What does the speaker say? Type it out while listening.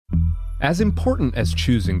As important as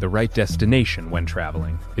choosing the right destination when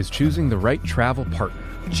traveling is choosing the right travel partner.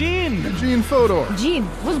 Gene Fodor. Gene,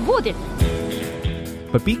 was будет?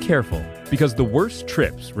 But be careful, because the worst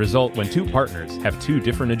trips result when two partners have two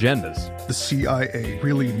different agendas. The CIA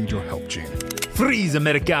really need your help, Gene. Freeze,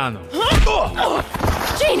 Americano!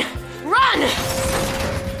 Gene, run!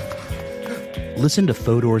 Listen to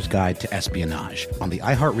Fodor's Guide to Espionage on the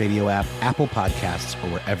iHeartRadio app, Apple Podcasts, or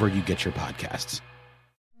wherever you get your podcasts.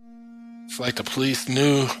 It's like the police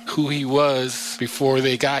knew who he was before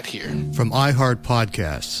they got here. From iHeart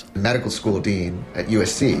Podcasts. The medical school dean at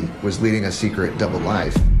USC was leading a secret double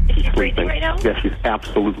life. He's breathing right now? Yes, he's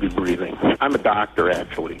absolutely breathing. I'm a doctor,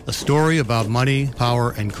 actually. A story about money,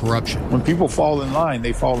 power, and corruption. When people fall in line,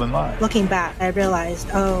 they fall in line. Looking back, I realized,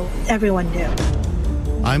 everyone knew.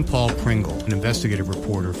 I'm Paul Pringle, an investigative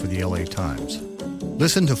reporter for the LA Times.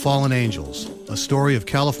 Listen to Fallen Angels, a story of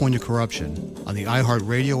California corruption on the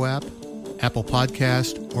iHeartRadio app, Apple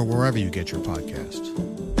Podcast, or wherever you get your podcasts.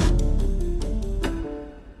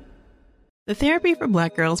 The Therapy for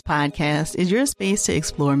Black Girls podcast is your space to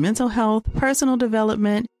explore mental health, personal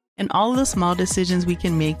development, and all of the small decisions we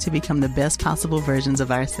can make to become the best possible versions of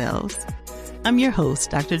ourselves. I'm your host,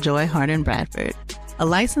 Dr. Joy Harden Bradford, a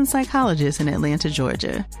licensed psychologist in Atlanta,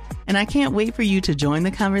 Georgia, and I can't wait for you to join the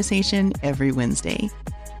conversation every Wednesday.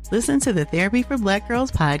 Listen to the Therapy for Black Girls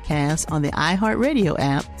podcast on the iHeartRadio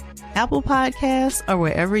app, Apple Podcasts, or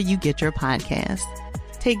wherever you get your podcasts.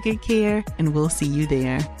 Take good care, and we'll see you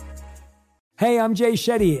there. Hey, I'm Jay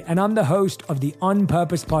Shetty, and I'm the host of the On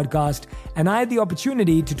Purpose podcast, and I had the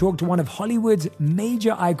opportunity to talk to one of Hollywood's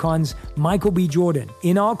major icons, Michael B. Jordan.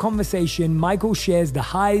 In our conversation, Michael shares the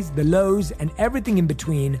highs, the lows, and everything in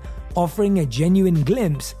between, offering a genuine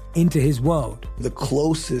glimpse into his world. The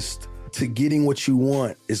closest to getting what you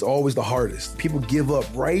want is always the hardest. People give up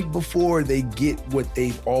right before they get what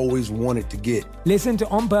they've always wanted to get. Listen to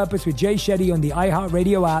On Purpose with Jay Shetty on the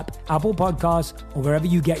iHeartRadio app, Apple Podcasts, or wherever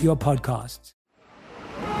you get your podcasts.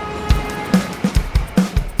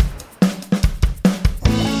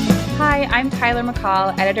 Hi, I'm Tyler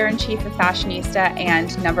McCall, editor-in-chief of Fashionista and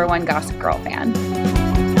 #1 Gossip Girl fan.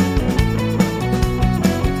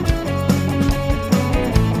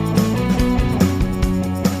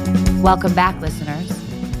 Welcome back, listeners,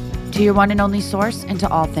 to your one and only source into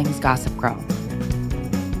all things Gossip Girl.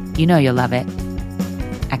 You know you'll love it.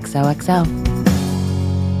 XOXO.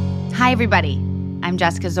 Hi, everybody. I'm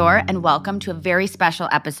Jessica Zor, and welcome to a very special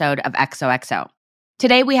episode of XOXO.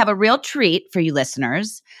 Today, we have a real treat for you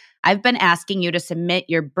listeners. I've been asking you to submit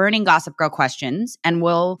your burning Gossip Girl questions, and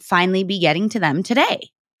we'll finally be getting to them today.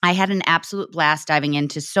 I had an absolute blast diving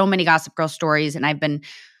into so many Gossip Girl stories, and I've been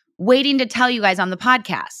waiting to tell you guys on the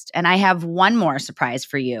podcast. And I have one more surprise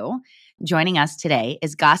for you. Joining us today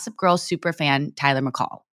is Gossip Girl superfan Tyler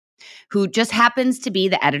McCall, who just happens to be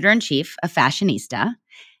the editor-in-chief of Fashionista.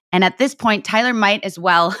 And at this point, Tyler might as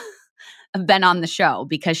well have been on the show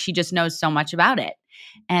because she just knows so much about it.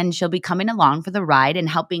 And she'll be coming along for the ride and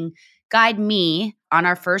helping guide me on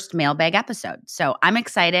our first Mailbag episode. So I'm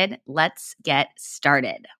excited. Let's get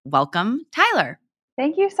started. Welcome, Tyler.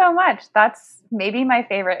 Thank you so much. That's maybe my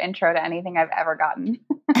favorite intro to anything I've ever gotten.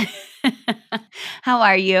 How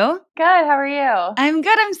are you? Good. How are you? I'm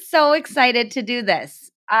good. I'm so excited to do this.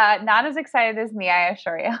 Not as excited as me, I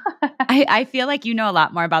assure you. I feel like you know a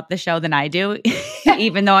lot more about the show than I do,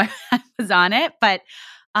 even though I was on it. But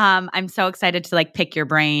I'm so excited to pick your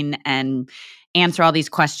brain and answer all these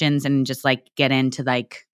questions and just get into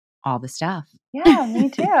all the stuff. Yeah, me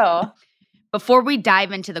too. Before we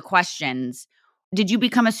dive into the questions, did you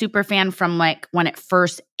become a super fan from when it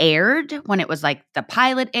first aired, when it was the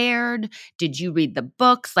pilot aired? Did you read the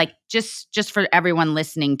books? Just for everyone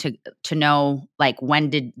listening to know, when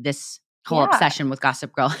did this whole obsession with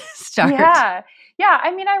Gossip Girl start? Yeah.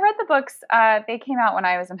 I mean, I read the books. They came out when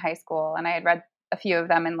I was in high school, and I had read a few of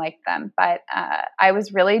them and liked them. But I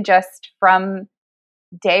was really just from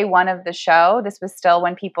day one of the show. This was still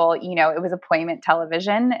when people, it was appointment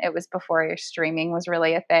television. It was before your streaming was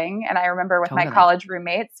really a thing. And I remember with my college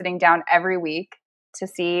roommates sitting down every week to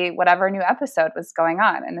see whatever new episode was going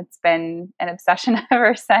on. And it's been an obsession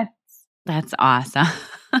ever since. That's awesome.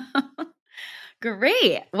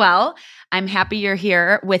 Great. Well, I'm happy you're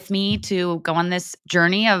here with me to go on this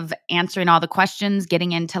journey of answering all the questions,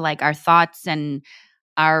 getting into our thoughts and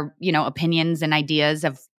our, opinions and ideas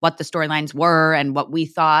of what the storylines were and what we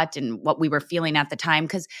thought and what we were feeling at the time.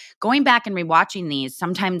 Because going back and rewatching these,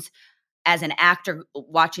 sometimes as an actor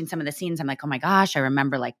watching some of the scenes, I'm like, oh my gosh, I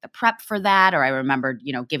remember the prep for that. Or I remember,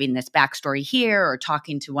 giving this backstory here or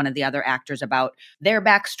talking to one of the other actors about their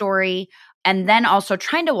backstory. And then also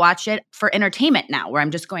trying to watch it for entertainment now, where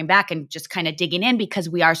I'm just going back and just kind of digging in because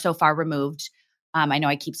we are so far removed. I know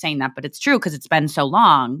I keep saying that, but it's true because it's been so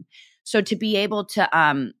long. So to be able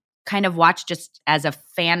to kind of watch just as a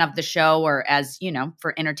fan of the show or as,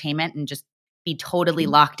 for entertainment and just be totally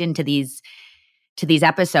locked into these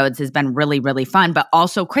episodes has been really, really fun, but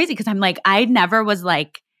also crazy because I'm like, I never was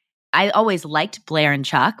like, I always liked Blair and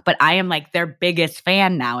Chuck, but I am like their biggest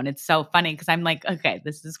fan now. And it's so funny because I'm like, okay,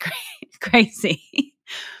 this is crazy.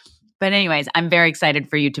 But anyways, I'm very excited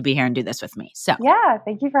for you to be here and do this with me. So yeah,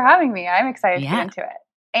 thank you for having me. I'm excited to get into it.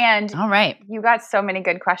 And all right, you got so many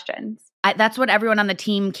good questions. That's what everyone on the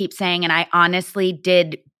team keeps saying. And I honestly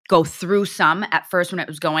did go through some at first when it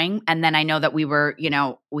was going. And then I know that we were,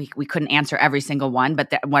 we couldn't answer every single one.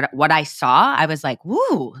 But what I saw, I was like,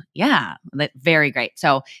 woo, yeah, very great.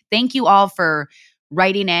 So thank you all for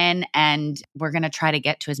writing in. And we're going to try to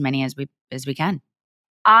get to as many as we can.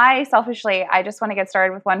 I just want to get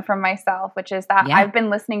started with one from myself, which is that I've been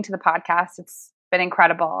listening to the podcast. It's been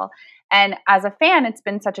incredible. And as a fan, it's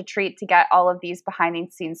been such a treat to get all of these behind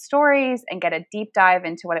the scenes stories and get a deep dive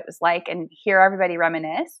into what it was like and hear everybody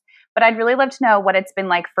reminisce. But I'd really love to know what it's been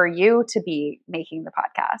like for you to be making the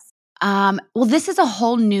podcast. Well, this is a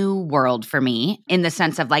whole new world for me in the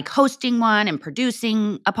sense of like hosting one and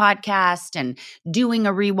producing a podcast and doing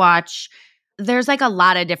a rewatch. There's like a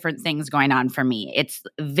lot of different things going on for me. It's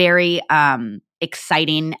very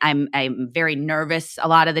exciting. I'm very nervous a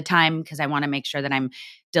lot of the time because I want to make sure that I'm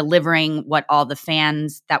delivering what all the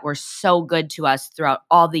fans that were so good to us throughout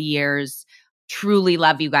all the years. Truly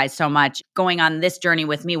love you guys so much. Going on this journey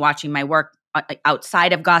with me, watching my work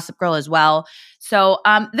outside of Gossip Girl as well. So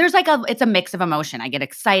there's it's a mix of emotion. I get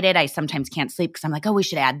excited. I sometimes can't sleep because I'm like, oh, we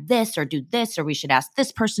should add this or do this, or we should ask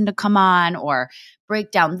this person to come on or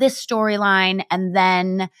break down this storyline. And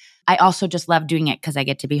then I also just love doing it because I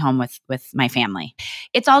get to be home with my family.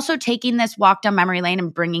 It's also taking this walk down memory lane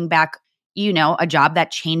and bringing back, a job that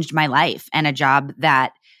changed my life and a job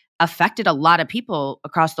that affected a lot of people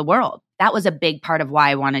across the world. That was a big part of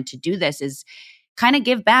why I wanted to do this, is kind of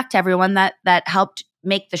give back to everyone that helped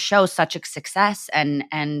make the show such a success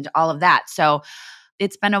and all of that. So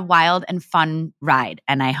it's been a wild and fun ride.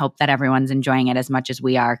 And I hope that everyone's enjoying it as much as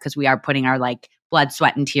we are, because we are putting our blood,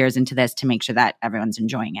 sweat, and tears into this to make sure that everyone's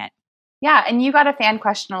enjoying it. Yeah. And you got a fan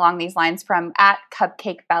question along these lines from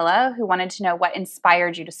 @CupcakeBella, who wanted to know what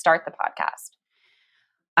inspired you to start the podcast.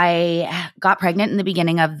 I got pregnant in the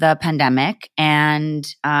beginning of the pandemic, and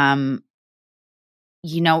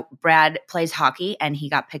Brad plays hockey and he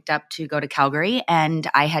got picked up to go to Calgary, and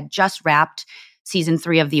I had just wrapped season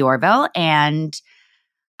 3 of The Orville, and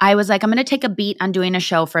I was like, I'm going to take a beat on doing a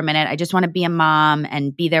show for a minute. I just want to be a mom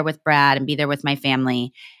and be there with Brad and be there with my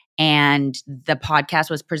family. And the podcast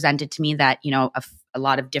was presented to me that, a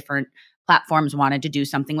lot of different platforms wanted to do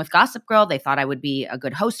something with Gossip Girl. They thought I would be a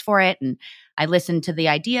good host for it. And I listened to the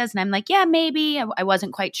ideas and I'm like, yeah, maybe. I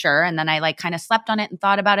wasn't quite sure. And then I kind of slept on it and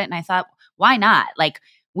thought about it. And I thought, why not?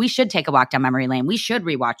 We should take a walk down memory lane. We should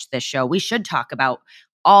rewatch this show. We should talk about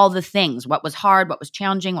all the things, what was hard, what was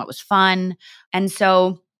challenging, what was fun. And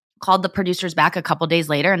so called the producers back a couple days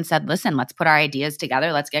later and said, listen, let's put our ideas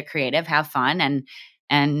together. Let's get creative, have fun,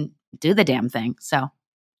 and do the damn thing. So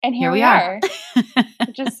and here we are.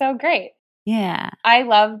 Which is so great. Yeah. I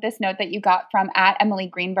love this note that you got from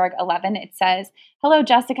 @EmilyGreenberg11. It says, hello,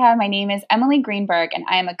 Jessica. My name is Emily Greenberg, and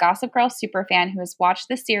I am a Gossip Girl superfan who has watched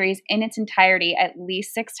the series in its entirety at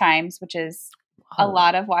least 6 times, which is a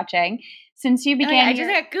lot of watching. Since you began I just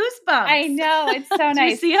got goosebumps. I know. It's so nice.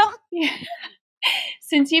 Do you see them? Yeah.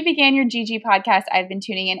 Since you began your GG podcast, I've been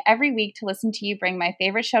tuning in every week to listen to you bring my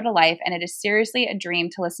favorite show to life, and it is seriously a dream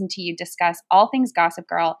to listen to you discuss all things Gossip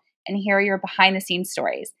Girl and hear your behind-the-scenes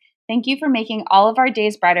stories. Thank you for making all of our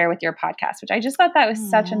days brighter with your podcast, which I just thought that was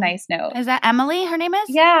such a nice note. Is that Emily, her name is?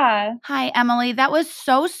 Yeah. Hi, Emily. That was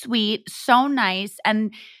so sweet, so nice.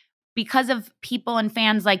 And because of people and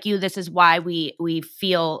fans like you, this is why we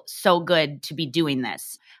feel so good to be doing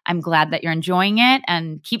this. I'm glad that you're enjoying it,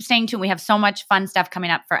 and keep staying tuned. We have so much fun stuff coming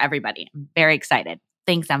up for everybody. I'm very excited.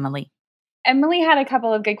 Thanks, Emily. Emily had a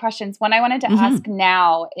couple of good questions. One I wanted to ask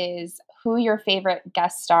now is who your favorite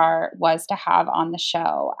guest star was to have on the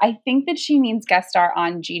show. I think that she means guest star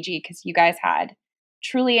on GG, because you guys had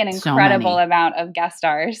truly an incredible amount of guest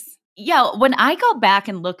stars. Yeah, when I go back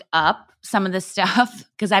and look up some of this stuff,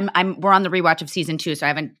 because we're on the rewatch of season 2, so I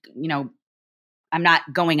haven't, I'm not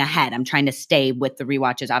going ahead. I'm trying to stay with the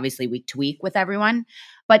rewatches, obviously week to week with everyone.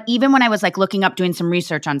 But even when I was looking up, doing some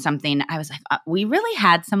research on something, I was like, we really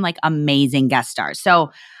had some amazing guest stars.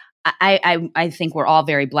 So I think we're all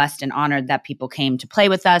very blessed and honored that people came to play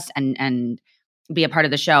with us and be a part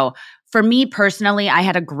of the show. For me personally, I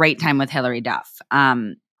had a great time with Hilary Duff.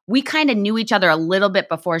 We kind of knew each other a little bit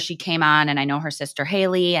before she came on, and I know her sister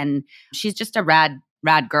Haley, and she's just a rad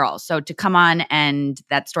girl. So to come on, and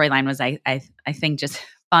that storyline was, I think, just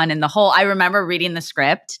fun. And I remember reading the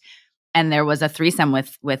script, and there was a threesome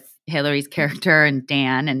with Hilary's character and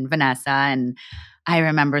Dan and Vanessa, and I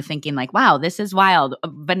remember thinking like, wow, this is wild.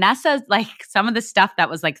 Vanessa, like some of the stuff that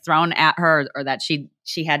was like thrown at her or that she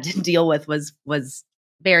had to deal with was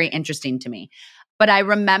very interesting to me. But I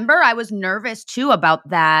remember I was nervous too about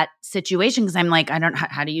that situation because I'm like,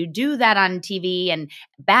 how do you do that on TV? And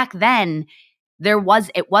back then it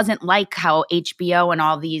wasn't like how HBO and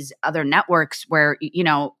all these other networks where,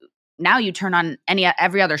 now you turn on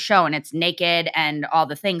every other show and it's naked and all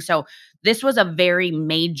the things. So this was a very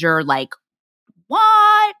major, like,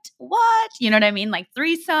 what? You know what I mean? Like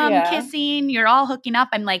threesome, kissing, you're all hooking up.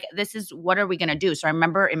 I'm like, what are we going to do? So I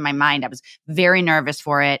remember in my mind, I was very nervous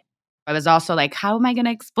for it. I was also like, how am I going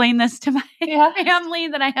to explain this to my family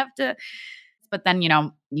that I have to? But then,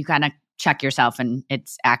 you kind of check yourself and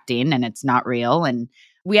it's acting and it's not real. And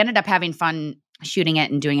we ended up having fun shooting it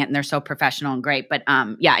and doing it. And they're so professional and great. But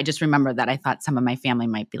I just remember that I thought some of my family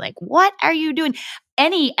might be like, what are you doing?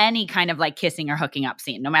 Any kind of like kissing or hooking up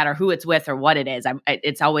scene, no matter who it's with or what it is.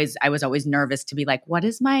 I was always nervous to be like, what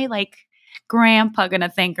is my like grandpa going to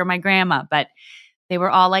think or my grandma? But they were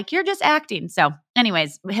all like, you're just acting. So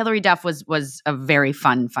anyways, Hilary Duff was a very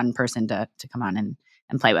fun person to come on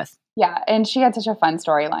and play with. Yeah. And she had such a fun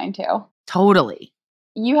storyline too. Totally.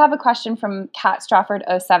 You have a question from Kat Strawford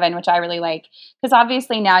 07, which I really like, because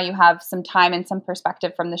obviously now you have some time and some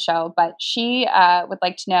perspective from the show, but she would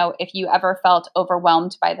like to know if you ever felt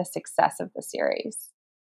overwhelmed by the success of the series.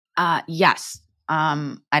 Yes.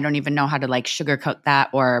 I don't even know how to like sugarcoat that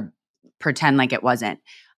or pretend like it wasn't.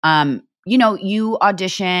 You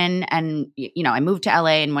audition and, I moved to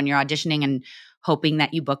LA, and when you're auditioning and hoping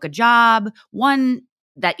that you book a job, one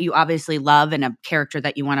that you obviously love and a character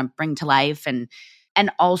that you want to bring to life, and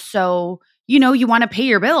also, you want to pay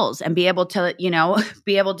your bills and be able to,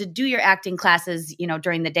 do your acting classes,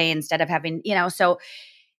 during the day instead of having, so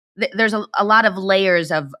there's a lot of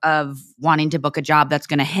layers of wanting to book a job that's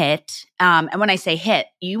going to hit. And when I say hit,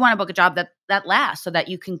 you want to book a job that lasts so that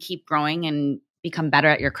you can keep growing and become better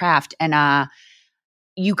at your craft. And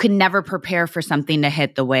you can never prepare for something to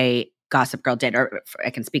hit the way Gossip Girl did, or I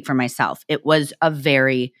can speak for myself. It was a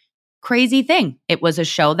very crazy thing. It was a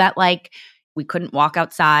show that like, we couldn't walk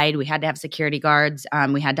outside. We had to have security guards.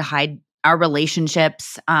 We had to hide our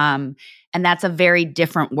relationships. And that's a very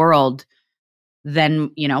different world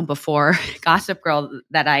than, before Gossip Girl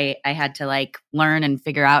that I had to like learn and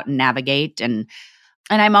figure out and navigate. And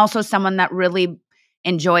I'm also someone that really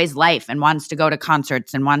enjoys life and wants to go to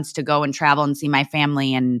concerts and wants to go and travel and see my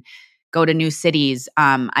family and go to new cities.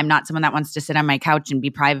 I'm not someone that wants to sit on my couch and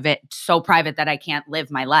be so private that I can't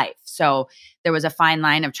live my life. So there was a fine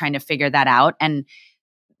line of trying to figure that out. And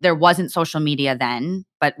there wasn't social media then,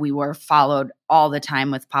 but we were followed all the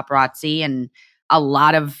time with paparazzi and a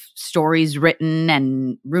lot of stories written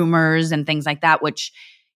and rumors and things like that, which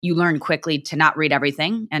you learn quickly to not read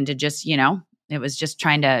everything and to just, it was just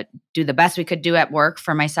trying to do the best we could do at work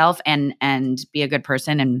for myself and be a good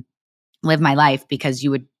person and live my life, because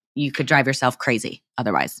you could drive yourself crazy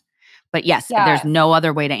otherwise. But yes, there's no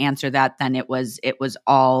other way to answer that than it was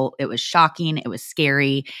shocking. It was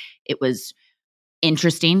scary. It was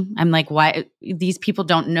interesting. I'm like, why? These people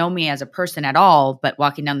don't know me as a person at all, but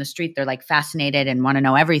walking down the street, they're like fascinated and want to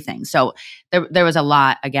know everything. So there was a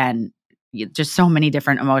lot, again, just so many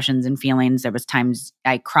different emotions and feelings. There was times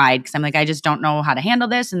I cried because I'm like, I just don't know how to handle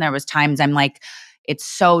this. And there was times I'm like, it's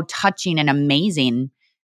so touching and amazing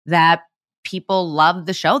that people love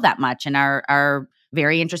the show that much and are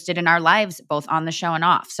very interested in our lives, both on the show and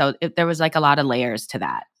off. So there was like a lot of layers to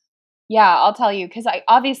that. Yeah, I'll tell you, because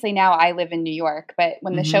obviously now I live in New York, but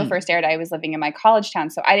when the show first aired, I was living in my college town.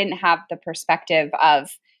 So I didn't have the perspective of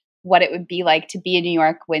what it would be like to be in New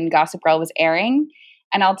York when Gossip Girl was airing.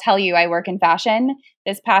 And I'll tell you, I work in fashion.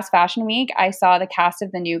 This past fashion week, I saw the cast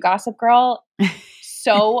of the new Gossip Girl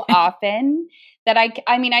so often that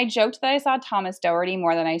I joked that I saw Thomas Doherty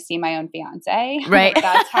more than I see my own fiance. Right.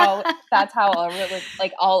 that's how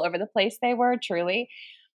all over the place they were, truly.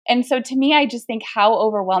 And so to me, I just think how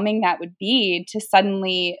overwhelming that would be to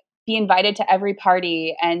suddenly be invited to every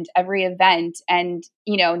party and every event. And,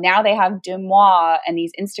 now they have Deux Moi and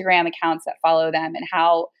these Instagram accounts that follow them, and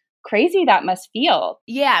how crazy that must feel.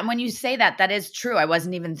 Yeah. And when you say that, that is true. I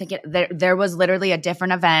wasn't even thinking there was literally a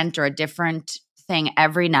different event or a different thing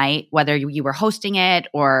every night, whether you were hosting it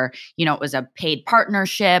or, it was a paid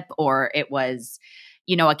partnership or it was,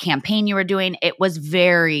 a campaign you were doing. It was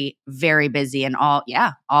very, very busy and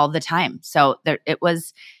all the time. So it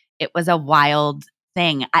was a wild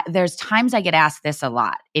thing. There's times I get asked this a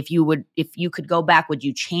lot. If you could go back, would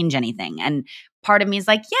you change anything? And part of me is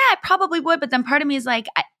like, yeah, I probably would. But then part of me is like,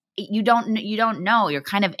 you don't know. You're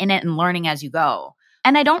kind of in it and learning as you go.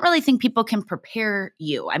 And I don't really think people can prepare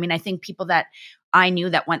you. I mean, I think people that I knew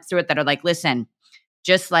that went through it that are like, listen,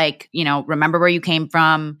 just like, remember where you came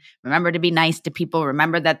from, remember to be nice to people,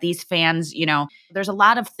 remember that these fans, there's a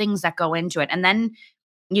lot of things that go into it. And then,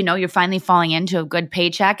 you're finally falling into a good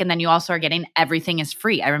paycheck, and then you also are getting everything is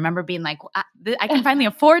free. I remember being like, I can finally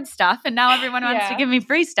afford stuff, and now everyone wants to give me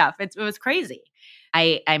free stuff. It was crazy.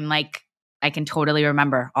 I'm like, I can totally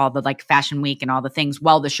remember all the like Fashion Week and all the things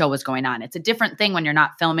while the show was going on. It's a different thing when you're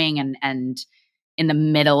not filming and in the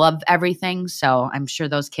middle of everything. So I'm sure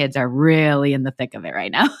those kids are really in the thick of it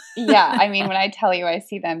right now. Yeah. I mean, when I tell you, I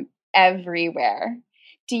see them everywhere.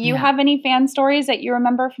 Do you have any fan stories that you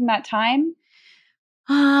remember from that time?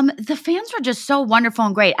 The fans were just so wonderful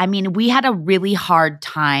and great. I mean, we had a really hard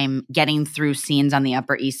time getting through scenes on the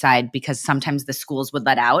Upper East Side because sometimes the schools would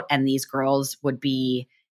let out and these girls would be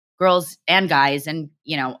girls and guys and,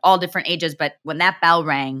 all different ages. But when that bell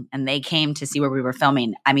rang and they came to see where we were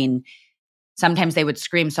filming, I mean, sometimes they would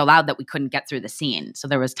scream so loud that we couldn't get through the scene. So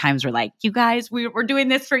there was times where like, you guys, we're doing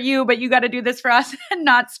this for you, but you got to do this for us and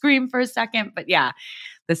not scream for a second. But yeah,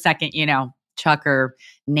 the second, Chuck or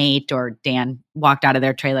Nate or Dan walked out of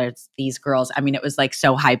their trailers, these girls, I mean, it was like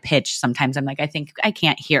so high pitched. Sometimes I'm like, I think I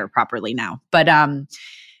can't hear properly now, but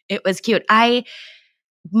it was cute.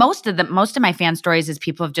 Most of my fan stories is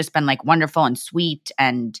people have just been like wonderful and sweet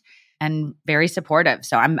and very supportive.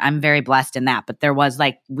 So I'm very blessed in that. But there was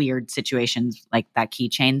like weird situations like that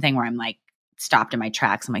keychain thing where I'm like stopped in my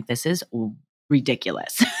tracks. I'm like, this is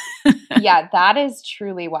ridiculous. Yeah, that is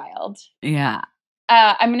truly wild. Yeah.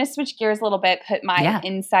 I'm going to switch gears a little bit, put my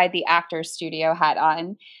inside the actor's studio hat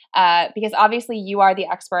on, because obviously you are the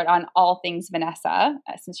expert on all things Vanessa,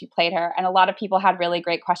 since you played her. And a lot of people had really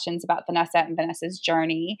great questions about Vanessa and Vanessa's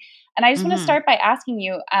journey. And I just want to start by asking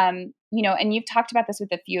you, and you've talked about this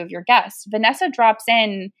with a few of your guests, Vanessa drops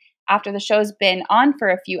in after the show's been on for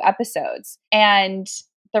a few episodes and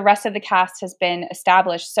the rest of the cast has been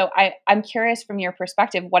established. So I'm curious from your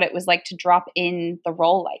perspective, what it was like to drop in the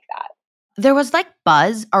role like that. There was like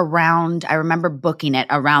buzz around, I remember booking it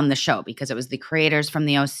around the show because it was the creators from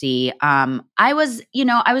the OC. I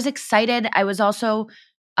was excited. I was also,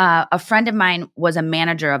 a friend of mine was a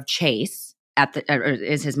manager of Chase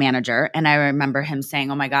is his manager. And I remember him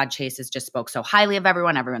saying, oh my God, Chase has just spoke so highly of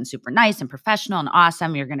everyone. Everyone's super nice and professional and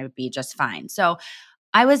awesome. You're going to be just fine. So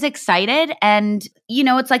I was excited and,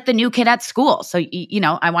 it's like the new kid at school. So,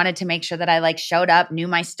 I wanted to make sure that I like showed up, knew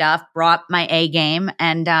my stuff, brought my A game.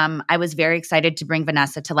 And I was very excited to bring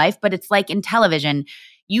Vanessa to life. But it's like in television,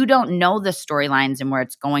 you don't know the storylines and where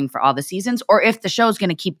it's going for all the seasons or if the show's going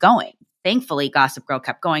to keep going. Thankfully, Gossip Girl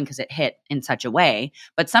kept going because it hit in such a way.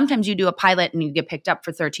 But sometimes you do a pilot and you get picked up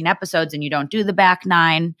for 13 episodes and you don't do the back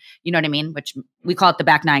 9, you know what I mean? Which we call it the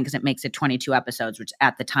back 9 because it makes it 22 episodes, which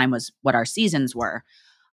at the time was what our seasons were.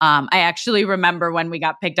 I actually remember when we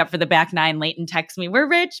got picked up for the back 9, Leighton texted me, we're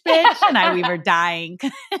rich, bitch. And we were dying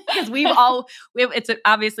because it's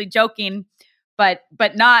obviously joking, but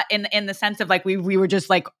not in the sense of like, we were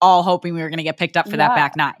just like all hoping we were going to get picked up for that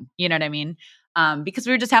back 9. You know what I mean? Because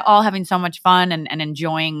we were just all having so much fun and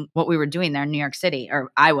enjoying what we were doing there in New York City,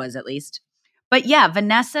 or I was at least. But yeah,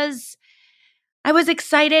 I was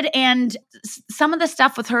excited, and some of the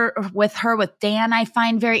stuff with Dan, I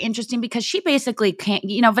find very interesting because she basically can't,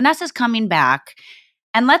 Vanessa's coming back,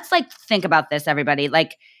 and let's like think about this, everybody.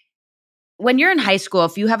 Like when you're in high school,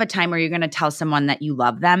 if you have a time where you're going to tell someone that you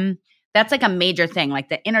love them, that's like a major thing, like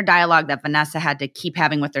the inner dialogue that Vanessa had to keep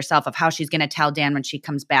having with herself of how she's going to tell Dan when she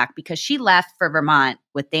comes back, because she left for Vermont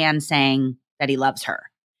with Dan saying that he loves her.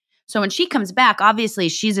 So when she comes back, obviously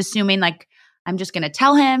she's assuming like, I'm just going to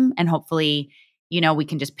tell him and hopefully, we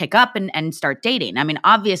can just pick up and start dating. I mean,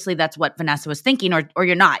 obviously that's what Vanessa was thinking, or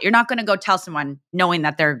you're not. You're not going to go tell someone knowing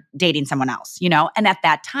that they're dating someone else, And at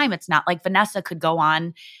that time, it's not like Vanessa could go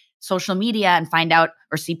on social media and find out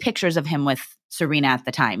or see pictures of him with Serena at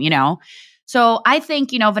the time, So I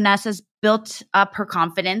think, Vanessa's built up her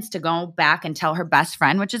confidence to go back and tell her best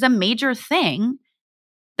friend, which is a major thing,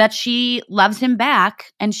 that she loves him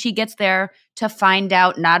back. And she gets there to find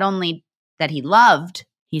out not only that he loved,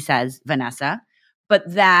 he says, Vanessa, but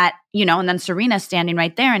that, and then Serena standing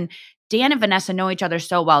right there. And Dan and Vanessa know each other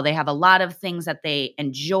so well. They have a lot of things that they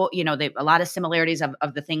enjoy, they have a lot of similarities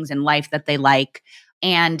of the things in life that they like.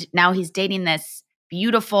 And now he's dating this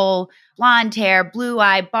beautiful, blonde hair, blue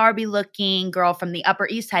eye, Barbie looking girl from the Upper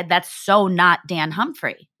East Side. That's so not Dan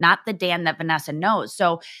Humphrey, not the Dan that Vanessa knows.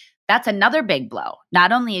 So that's another big blow.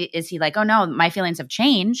 Not only is he like, oh no, my feelings have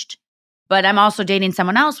changed, but I'm also dating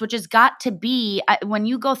someone else, which has got to be, when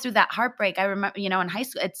you go through that heartbreak, I remember, in high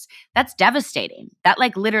school, that's devastating. That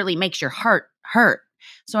like literally makes your heart hurt.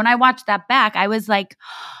 So when I watched that back, I was like,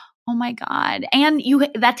 oh my God. And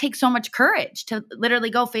that takes so much courage to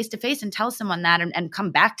literally go face to face and tell someone that and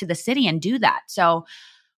come back to the city and do that. So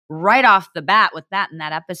right off the bat with that in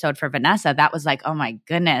that episode for Vanessa, that was like, oh my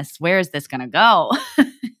goodness, where is this going to go?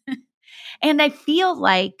 And I feel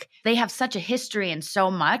like they have such a history and so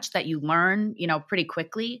much that you learn, pretty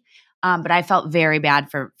quickly. But I felt very bad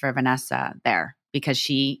for Vanessa there because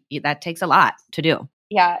that takes a lot to do.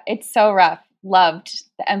 Yeah, it's so rough. Loved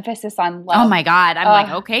the emphasis on love. Oh my God. I'm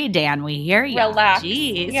like, okay, Dan, we hear you. Relax.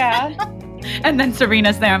 Jeez. Yeah. And then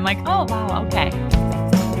Serena's there. I'm like, oh, wow, okay.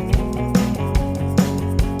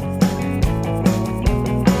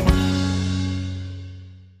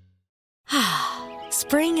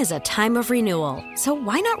 Spring is a time of renewal, so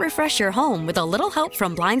why not refresh your home with a little help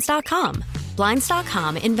from Blinds.com?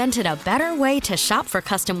 Blinds.com invented a better way to shop for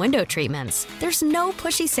custom window treatments. There's no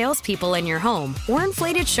pushy salespeople in your home or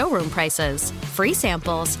inflated showroom prices. Free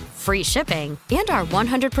samples, free shipping, and our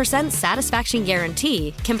 100% satisfaction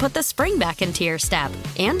guarantee can put the spring back into your step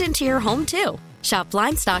and into your home, too. Shop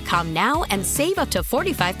Blinds.com now and save up to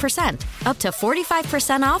 45%. Up to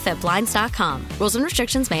 45% off at Blinds.com. Rules and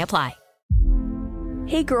restrictions may apply.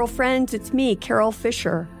 Hey, girlfriends, it's me, Carol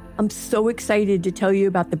Fisher. I'm so excited to tell you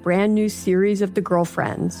about the brand new series of The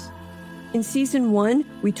Girlfriends. In season 1,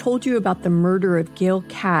 we told you about the murder of Gail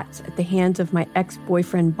Katz at the hands of my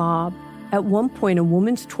ex-boyfriend, Bob. At one point, a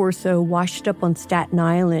woman's torso washed up on Staten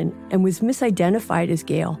Island and was misidentified as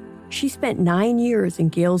Gail. She spent 9 years in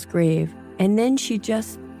Gail's grave, and then she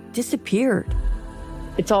just disappeared.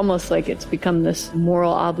 It's almost like it's become this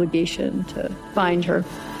moral obligation to find her.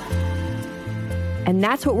 And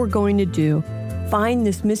that's what we're going to do. Find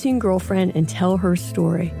this missing girlfriend and tell her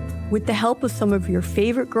story. With the help of some of your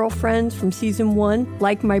favorite girlfriends from season 1,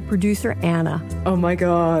 like my producer, Anna. Oh my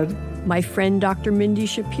God. My friend, Dr. Mindy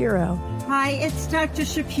Shapiro. Hi, it's Dr.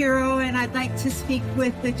 Shapiro, and I'd like to speak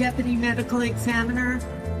with the deputy medical examiner.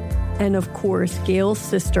 And of course, Gail's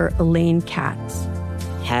sister, Elaine Katz.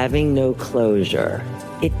 Having no closure,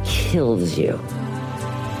 it kills you.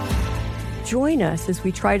 Join us as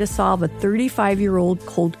we try to solve a 35-year-old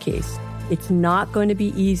cold case. It's not going to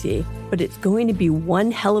be easy, but it's going to be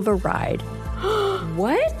one hell of a ride.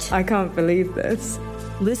 What? I can't believe this.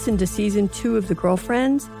 Listen to season 2 of The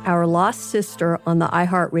Girlfriends, Our Lost Sister on the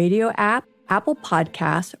iHeartRadio app, Apple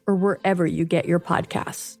Podcasts, or wherever you get your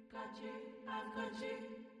podcasts.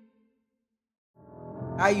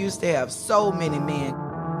 I used to have so many men.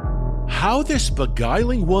 How this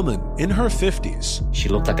beguiling woman in her 50s, she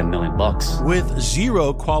looked like $1 million, with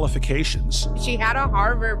 0 qualifications, she had a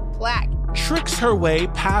Harvard plaque, tricks her way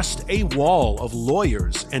past a wall of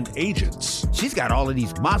lawyers and agents. She's got all of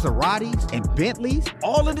these Maseratis and Bentleys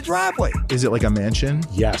all in the driveway. Is it like a mansion?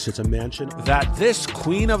 Yes, it's a mansion that this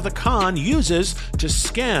queen of the con uses to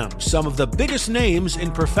scam some of the biggest names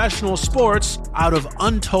in professional sports out of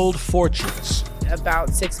untold fortunes. About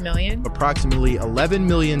 $6 million. Approximately $11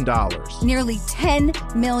 million. Nearly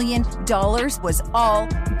 $10 million was all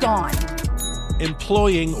gone.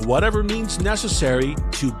 Employing whatever means necessary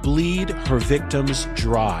to bleed her victims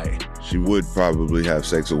dry. She would probably have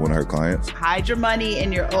sex with one of her clients. Hide your money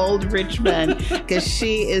in your old rich man, because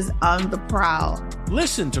she is on the prowl.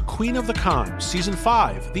 Listen to Queen of the Con, Season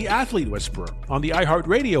 5, The Athlete Whisperer, on the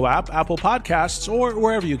iHeartRadio app, Apple Podcasts, or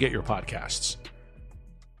wherever you get your podcasts.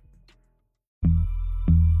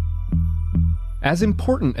 As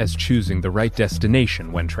important as choosing the right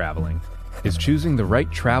destination when traveling is choosing the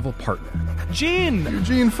right travel partner.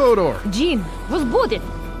 Eugene Fodor. Gene, was будет?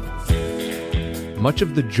 Much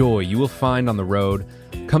of the joy you will find on the road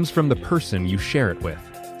comes from the person you share it with.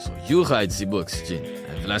 So you write the books, Gene,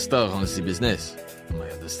 and Vlastar runs the business. I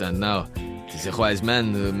understand now. It is a wise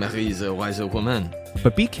man marries a wiser woman.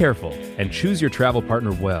 But be careful and choose your travel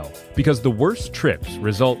partner well, because the worst trips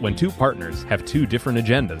result when 2 partners have 2 different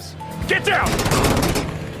agendas. Get down!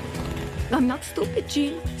 I'm not stupid,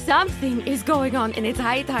 Gene. Something is going on, and it's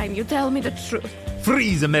high time you tell me the truth.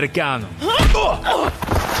 Freeze, Americano!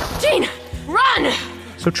 Gene, run!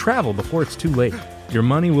 So travel before it's too late. Your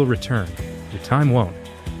money will return, your time won't,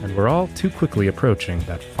 and we're all too quickly approaching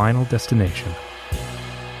that final destination.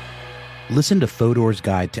 Listen to Fodor's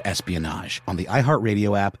Guide to Espionage on the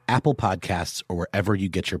iHeartRadio app, Apple Podcasts, or wherever you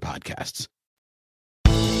get your podcasts.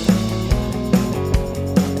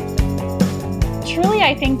 Truly,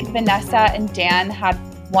 I think Vanessa and Dan had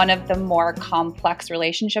one of the more complex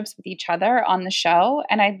relationships with each other on the show.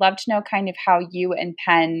 And I'd love to know kind of how you and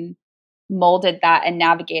Penn molded that and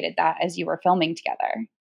navigated that as you were filming together.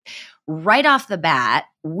 Right off the bat,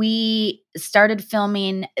 we started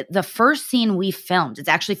filming the first scene we filmed. It's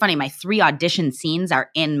actually funny. My 3 audition scenes are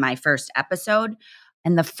in my first episode.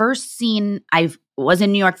 And the first scene I was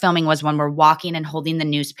in New York filming was when we're walking and holding the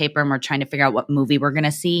newspaper and we're trying to figure out what movie we're going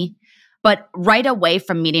to see. But right away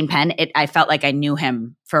from meeting Penn, I felt like I knew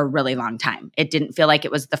him for a really long time. It didn't feel like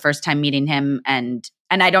it was the first time meeting him. And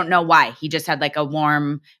I don't know why. He just had like a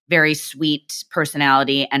warm, very sweet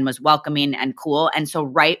personality and was welcoming and cool. And so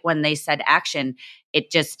right when they said action,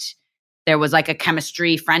 there was like a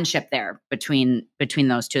chemistry friendship there between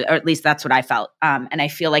those two, or at least that's what I felt. And I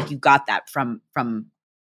feel like you got that from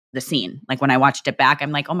the scene. Like when I watched it back,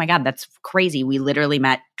 I'm like, oh my God, that's crazy. We literally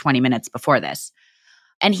met 20 minutes before this.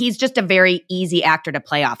 And he's just a very easy actor to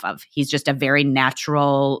play off of. He's just a very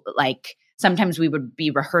natural, like sometimes we would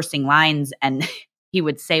be rehearsing lines and he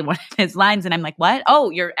would say one of his lines and I'm like, what?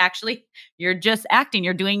 Oh, you're just acting.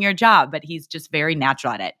 You're doing your job. But he's just very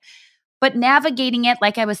natural at it. But navigating it,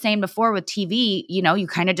 like I was saying before with TV, you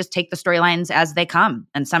kind of just take the storylines as they come.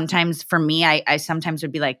 And sometimes for me, I sometimes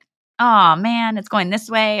would be like, oh man, it's going this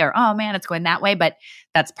way, or oh man, it's going that way. But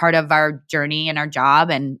that's part of our journey and our job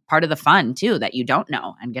and part of the fun too, that you don't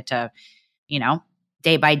know and get to,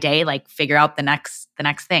 day by day, like figure out the next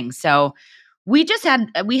thing. So we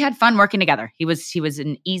had fun working together. He was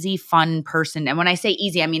an easy, fun person. And when I say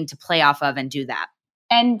easy, I mean to play off of and do that.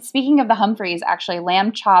 And speaking of the Humphreys, actually,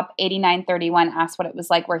 Lamb Chop 8931 asked what it was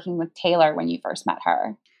like working with Taylor when you first met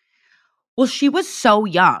her. Well, she was so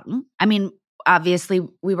young. I mean, obviously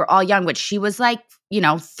we were all young, but she was like,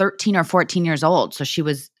 13 or 14 years old. So she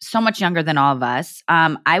was so much younger than all of us.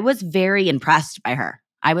 I was very impressed by her.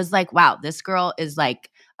 I was like, wow, this girl is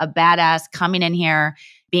like a badass coming in here,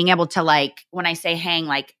 being able to like, when I say hang,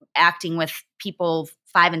 like acting with people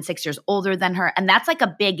 5 and 6 years older than her. And that's like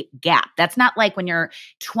a big gap. That's not like when you're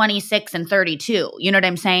 26 and 32, you know what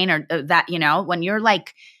I'm saying? Or that, when you're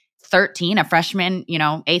like 13, a freshman,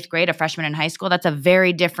 8th grade, a freshman in high school, that's a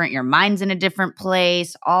very different, your mind's in a different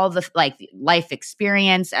place, all the like life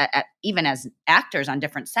experience, even as actors on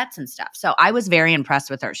different sets and stuff. So I was very impressed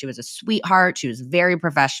with her. She was a sweetheart. She was very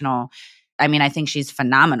professional. I mean, I think she's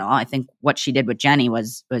phenomenal. I think what she did with Jenny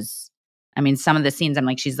was some of the scenes, I'm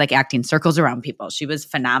like, she's like acting circles around people. She was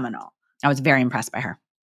phenomenal. I was very impressed by her.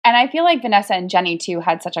 And I feel like Vanessa and Jenny too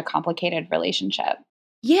had such a complicated relationship.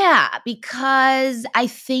 Yeah, because I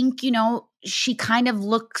think, she kind of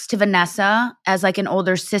looks to Vanessa as like an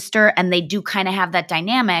older sister and they do kind of have that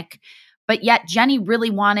dynamic. But yet Jenny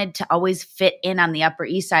really wanted to always fit in on the Upper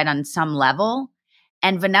East Side on some level.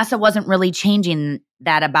 And Vanessa wasn't really changing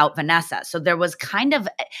that about Vanessa. So there was kind of,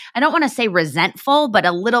 I don't want to say resentful, but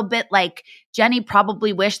a little bit like Jenny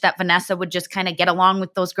probably wished that Vanessa would just kind of get along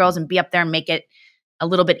with those girls and be up there and make it a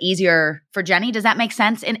little bit easier for Jenny. Does that make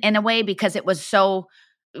sense in a way? Because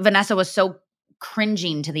Vanessa was so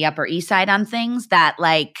cringing to the Upper East Side on things that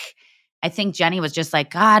like, I think Jenny was just like,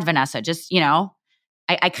 God, Vanessa, just,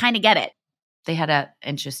 I kind of get it. They had an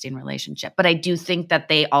interesting relationship. But I do think that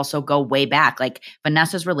they also go way back. Like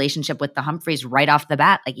Vanessa's relationship with the Humphreys right off the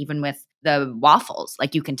bat, like even with the Waffles,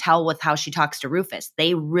 like you can tell with how she talks to Rufus.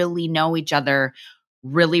 They really know each other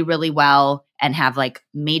really, really well and have like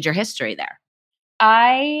major history there.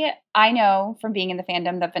 I know from being in the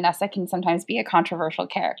fandom that Vanessa can sometimes be a controversial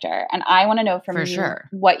character. And I want to know from you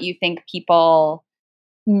what you think people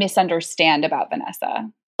misunderstand about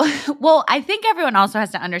Vanessa. Well, I think everyone also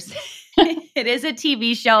has to understand it is a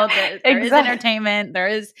TV show. There is entertainment. There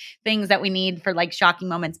is things that we need for like shocking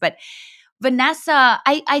moments. But Vanessa,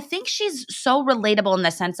 I think she's so relatable in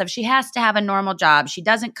the sense of she has to have a normal job. She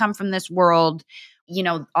doesn't come from this world,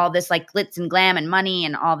 all this like glitz and glam and money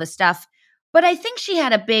and all this stuff. But I think she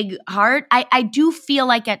had a big heart. I do feel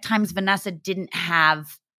like at times Vanessa didn't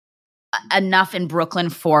have enough in Brooklyn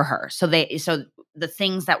for her. So the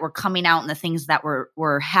things that were coming out and the things that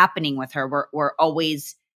were happening with her were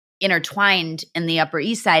always intertwined in the Upper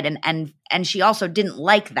East Side. And she also didn't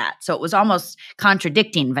like that. So it was almost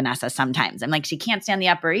contradicting Vanessa sometimes. I'm like, she can't stand the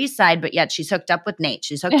Upper East Side, but yet she's hooked up with Nate.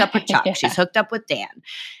 She's hooked up with Chuck. Yeah. She's hooked up with Dan.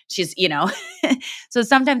 She's, so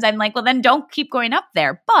sometimes I'm like, well, then don't keep going up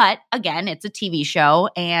there. But again, it's a TV show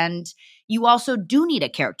and you also do need a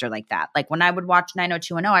character like that. Like when I would watch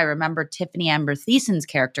 90210, I remember Tiffany Amber Thiessen's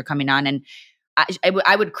character coming on and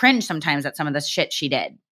I would cringe sometimes at some of the shit she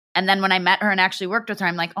did. And then when I met her and actually worked with her,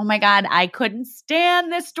 I'm like, oh my God, I couldn't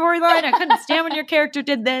stand this storyline. I couldn't stand when your character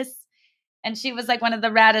did this. And she was like one of the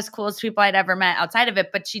raddest, coolest people I'd ever met outside of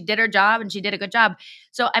it. But she did her job and she did a good job.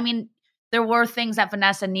 So, I mean, there were things that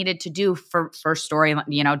Vanessa needed to do for story,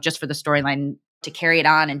 just for the storyline to carry it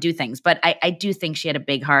on and do things. But I do think she had a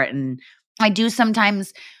big heart. And I do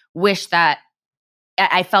sometimes wish that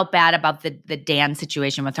I felt bad about the Dan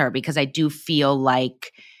situation with her, because I do feel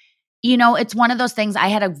like, it's one of those things. I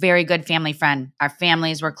had a very good family friend. Our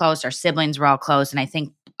families were close. Our siblings were all close. And I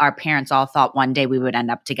think our parents all thought one day we would end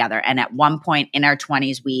up together. And at one point in our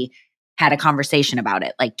 20s, we had a conversation about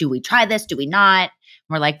it. Like, do we try this? Do we not?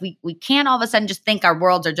 We're like, we can't all of a sudden just think our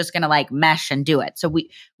worlds are just going to like mesh and do it. So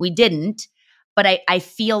we didn't. But I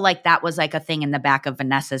feel like that was like a thing in the back of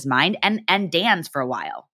Vanessa's mind and Dan's for a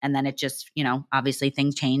while. And then it just, obviously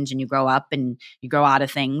things change and you grow up and you grow out of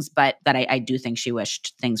things. But that I do think she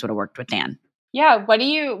wished things would have worked with Dan. Yeah. What do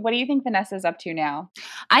you think Vanessa's up to now?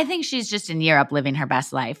 I think she's just in Europe living her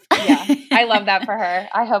best life. Yeah. I love that for her.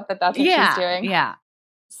 I hope that that's what she's doing. Yeah.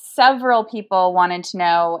 Several people wanted to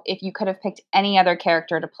know if you could have picked any other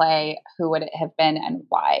character to play, who would it have been and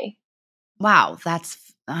why? Wow.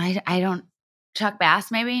 I don't. Chuck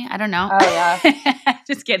Bass, maybe? I don't know. Oh, yeah.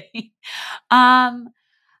 Just kidding.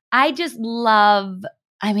 I just love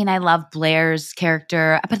Blair's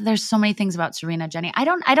character, but there's so many things about Serena, Jenny. I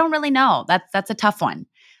don't really know. That's a tough one.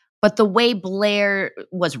 But the way Blair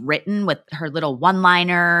was written with her little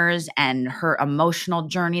one-liners and her emotional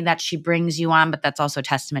journey that she brings you on, but that's also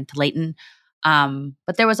testament to Leighton.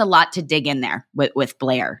 But there was a lot to dig in there with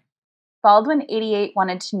Blair. Baldwin88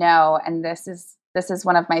 wanted to know, and this is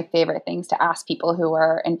one of my favorite things to ask people who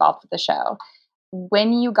are involved with the show.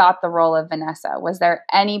 When you got the role of Vanessa, was there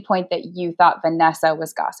any point that you thought Vanessa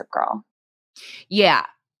was Gossip Girl? Yeah.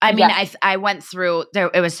 I mean, I went through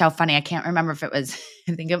there. It was so funny. I can't remember if it was,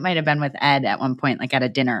 I think it might've been with Ed at one point, like at a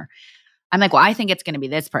dinner. I'm like, well, I think it's going to be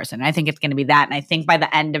this person. I think it's going to be that. And I think by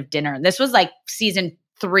the end of dinner, this was like season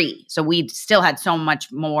 3. So we still had so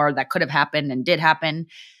much more that could have happened and did happen.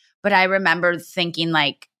 But I remember thinking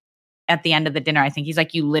like, at the end of the dinner, I think he's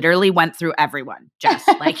like, you literally went through everyone, Jess.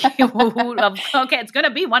 Like, okay, it's going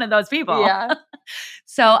to be one of those people. Yeah.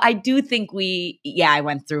 So I do think I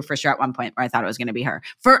went through for sure at one point where I thought it was going to be her.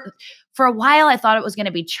 For a while, I thought it was going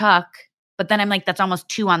to be Chuck, but then I'm like, that's almost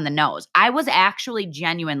too on the nose. I was actually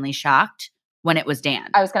genuinely shocked when it was Dan.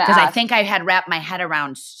 I was going to ask. Because I think I had wrapped my head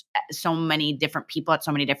around so many different people at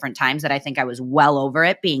so many different times that I think I was well over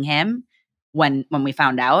it being him when we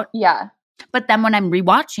found out. Yeah. But then when I'm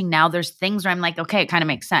rewatching now, there's things where I'm like, okay, it kind of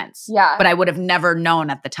makes sense. Yeah. But I would have never known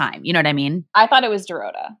at the time. You know what I mean? I thought it was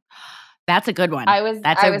Dorota. That's a good one.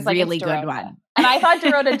 That's a really good one. And I thought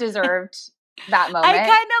Dorota deserved that moment. I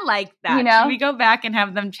kind of like that. Should we go back and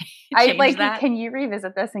have them change that? Can you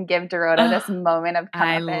revisit this and give Dorota this moment of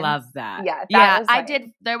comeuppance? I love that. Yeah. I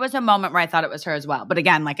did. There was a moment where I thought it was her as well. But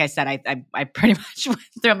again, like I said, I pretty much went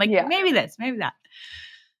through. I'm like, maybe this, maybe that.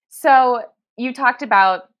 So you talked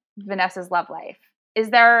about Vanessa's love life. Is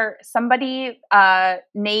there somebody,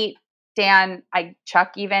 Nate, Dan,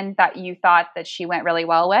 Chuck even, that you thought that she went really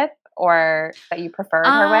well with or that you preferred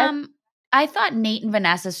her with? I thought Nate and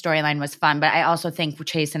Vanessa's storyline was fun, but I also think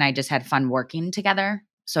Chase and I just had fun working together.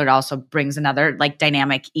 So it also brings another like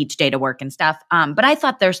dynamic each day to work and stuff. But I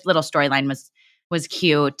thought their little storyline was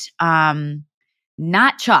cute.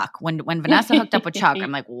 Not Chuck. When Vanessa hooked up with Chuck,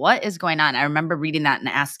 I'm like, what is going on? I remember reading that and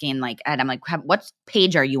asking like Ed, I'm like, what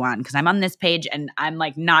page are you on? Because I'm on this page and I'm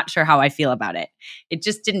like not sure how I feel about it. It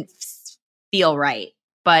just didn't feel right.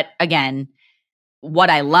 But again,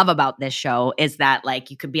 what I love about this show is that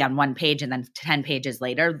like you could be on one page and then 10 pages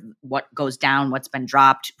later, what goes down, what's been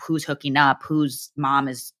dropped, who's hooking up, whose mom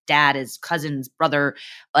is dad, is cousin's brother,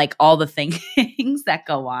 like all the things that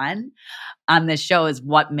go on this show is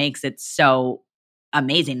what makes it so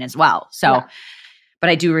amazing as well. So, but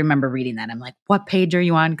I do remember reading that. I'm like, what page are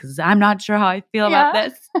you on? Because I'm not sure how I feel about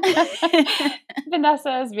this.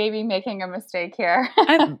 Vanessa is maybe making a mistake here.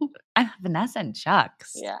 I'm Vanessa and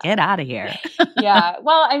Chuck's. Yeah. Get out of here. Yeah.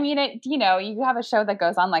 Well, I mean, you have a show that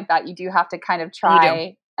goes on like that. You do have to kind of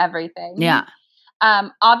try everything. Yeah.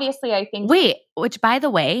 Obviously, I think. Wait, which by the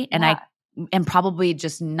way, and I am probably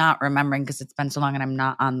just not remembering because it's been so long and I'm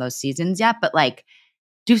not on those seasons yet, but like,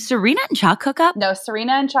 do Serena and Chuck hook up? No,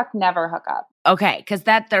 Serena and Chuck never hook up. Okay, because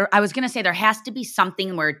I was going to say there has to be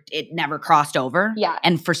something where it never crossed over. Yeah.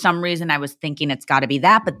 And for some reason I was thinking it's got to be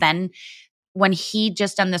that. But then when he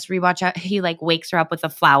just on this rewatch, he like wakes her up with a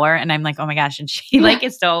flower and I'm like, oh my gosh. And she like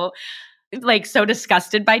is so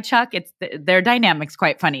disgusted by Chuck. It's their dynamic's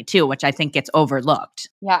quite funny too, which I think gets overlooked.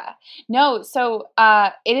 Yeah. No, so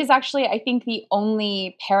it is actually, I think, the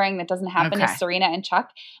only pairing that doesn't happen is Serena and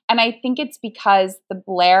Chuck. And I think it's because the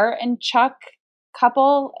Blair and Chuck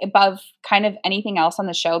couple above kind of anything else on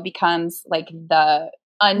the show becomes like the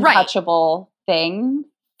untouchable thing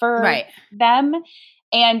for them.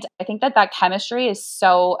 And I think that chemistry is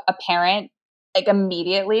so apparent, like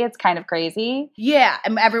immediately. It's kind of crazy. Yeah.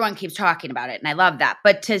 And everyone keeps talking about it. And I love that.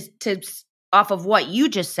 But to off of what you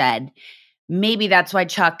just said, maybe that's why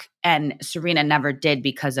Chuck and Serena never did,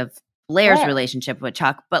 because of Blair's relationship with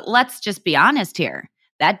Chuck. But let's just be honest here.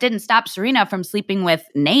 That didn't stop Serena from sleeping with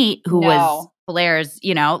Nate, who was Blair's,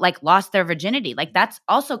 like lost their virginity. Like that's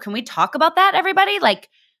also, can we talk about that, everybody? Like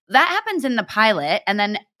that happens in the pilot and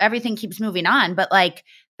then everything keeps moving on. But like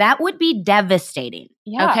that would be devastating.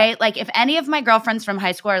 Yeah. Okay. Like if any of my girlfriends from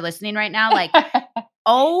high school are listening right now, like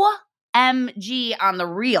OMG on the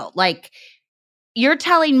real, like you're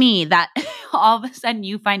telling me that all of a sudden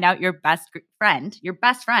you find out your best friend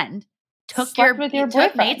took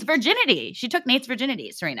Nate's virginity. She took Nate's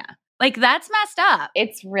virginity, Serena. Like that's messed up.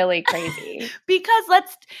 It's really crazy. Because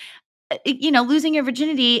losing your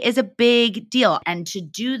virginity is a big deal. And to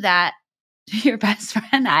do that to your best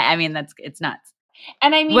friend, I mean, it's nuts.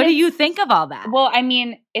 And I mean, what do you think of all that? Well, I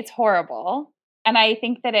mean, it's horrible. And I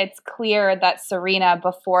think that it's clear that Serena,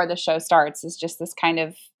 before the show starts, is just this kind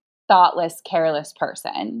of thoughtless, careless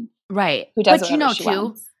person. Right. Who does whatever she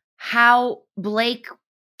wants. How Blake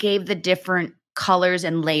gave the different colors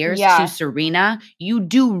and layers to Serena, you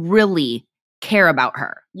do really care about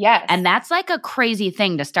her. Yes. And that's like a crazy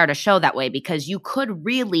thing to start a show that way, because you could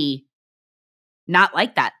really not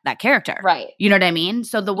like that character. Right. You know what I mean?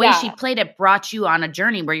 So the way she played it brought you on a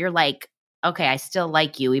journey where you're like, okay, I still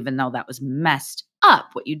like you, even though that was messed up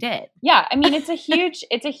what you did. Yeah. I mean, it's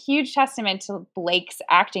a huge testament to Blake's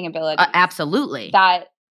acting ability. Absolutely. That,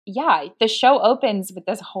 the show opens with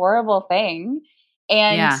this horrible thing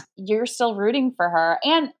and you're still rooting for her.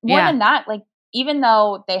 And more than that, like, even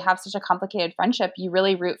though they have such a complicated friendship, you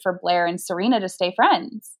really root for Blair and Serena to stay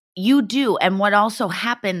friends. You do. And what also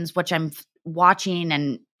happens, which I'm watching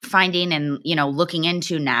and finding and, looking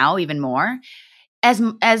into now even more,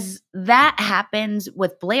 as that happens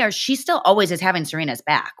with Blair, she still always is having Serena's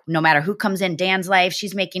back. No matter who comes in Dan's life,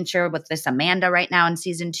 she's making sure with this Amanda right now in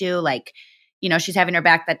season 2, like, she's having her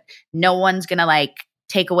back, that no one's going to like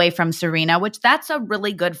take away from Serena, which that's a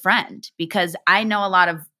really good friend, because I know a lot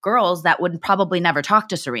of girls that would probably never talk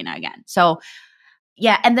to Serena again. So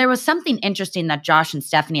yeah. And there was something interesting that Josh and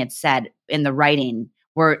Stephanie had said in the writing,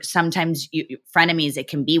 where sometimes frenemies, it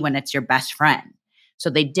can be when it's your best friend. So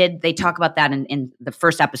they talk about that in the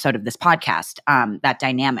first episode of this podcast, that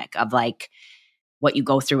dynamic of like what you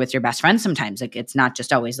go through with your best friend sometimes. Like it's not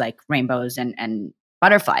just always like rainbows and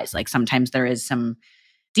butterflies. Like sometimes there is some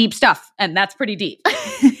deep stuff, and that's pretty deep.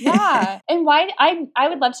 Yeah. And why I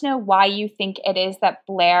would love to know why you think it is that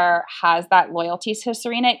Blair has that loyalty to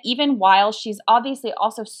Serena, even while she's obviously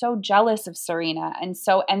also so jealous of Serena and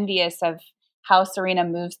so envious of how Serena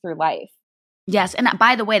moves through life. Yes. And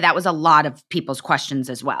by the way, that was a lot of people's questions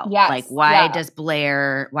as well. Yes. Like, why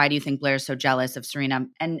do you think Blair's so jealous of Serena?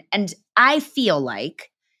 And I feel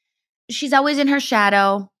like she's always in her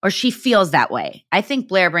shadow, or she feels that way. I think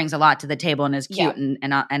Blair brings a lot to the table and is cute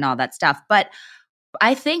and all that stuff. But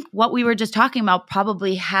I think what we were just talking about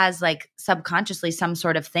probably has like subconsciously some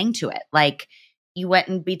sort of thing to it. Like, you went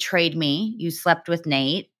and betrayed me. You slept with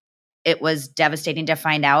Nate. It was devastating to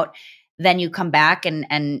find out. Then you come back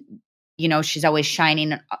and she's always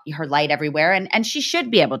shining her light everywhere. And she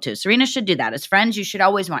should be able to. Serena should do that. As friends, you should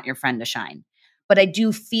always want your friend to shine. But I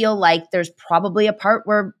do feel like there's probably a part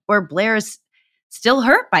where Blair is still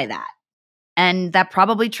hurt by that. And that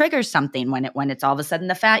probably triggers something when it's all of a sudden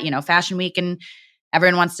the Fashion Week and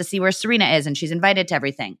everyone wants to see where Serena is and she's invited to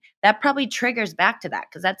everything. That probably triggers back to that,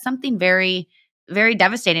 because that's something very, very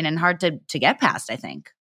devastating and hard to get past, I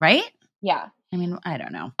think. Right? Yeah. I mean, I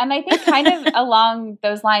don't know. And I think kind of along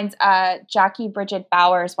those lines, Jackie Bridget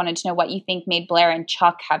Bowers wanted to know what you think made Blair and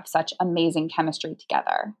Chuck have such amazing chemistry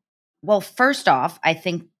together. Well, first off, I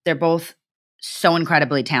think they're both so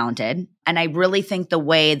incredibly talented. And I really think the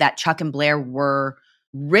way that Chuck and Blair were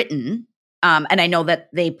written, and I know that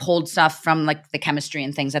they pulled stuff from like the chemistry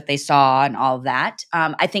and things that they saw and all of that.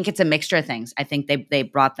 I think it's a mixture of things. I think they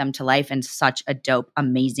brought them to life in such a dope,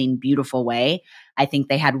 amazing, beautiful way. I think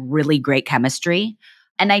they had really great chemistry.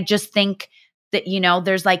 And I just think that,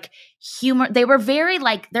 there's like humor. They were very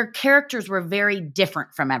like, their characters were very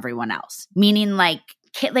different from everyone else, meaning like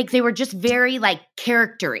they were just very like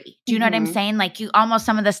character-y. Do you know what I'm saying? Like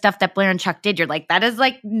some of the stuff that Blair and Chuck did, you're like, that is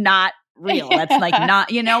like not real. That's like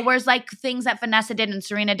not, whereas like things that Vanessa did and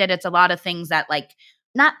Serena did, it's a lot of things that like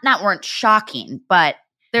not weren't shocking, but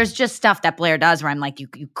there's just stuff that Blair does where I'm like, you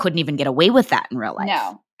couldn't even get away with that in real life.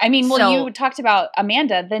 No. I mean, you talked about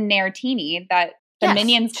Amanda, the Nairtini that The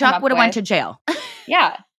minions. Chuck would have went to jail.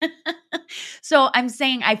 Yeah. So I'm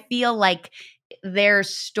saying I feel like their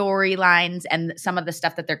storylines and some of the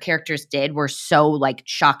stuff that their characters did were so like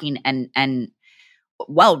shocking and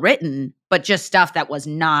well written, but just stuff that was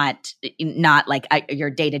not like your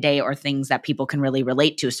day-to-day or things that people can really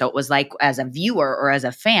relate to. So it was like, as a viewer or as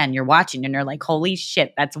a fan, you're watching and you're like, holy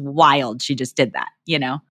shit, that's wild. She just did that, you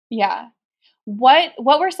know? Yeah. What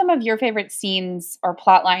were some of your favorite scenes or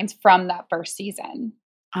plot lines from that first season?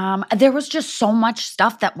 There was just so much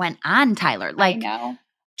stuff that went on, Tyler. Like, I know.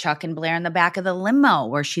 Chuck and Blair in the back of the limo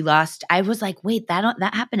where she lost. I was like, wait, that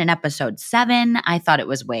happened in episode 7. I thought it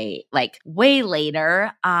was way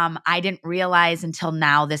later. I didn't realize until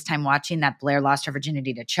now, this time watching, that Blair lost her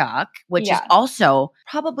virginity to Chuck, which is also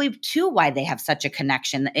probably too why they have such a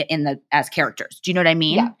connection as characters. Do you know what I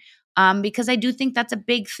mean? Yeah. Because I do think that's a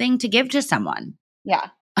big thing to give to someone. Yeah.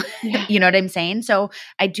 You know what I'm saying? So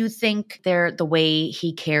I do think the way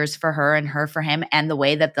he cares for her and her for him, and the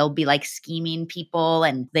way that they'll be like scheming people,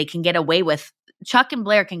 and they can get away with, Chuck and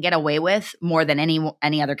Blair can get away with more than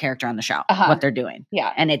any other character on the show, what they're doing.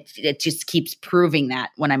 Yeah. And it just keeps proving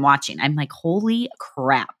that when I'm watching. I'm like, holy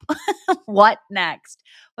crap. What next?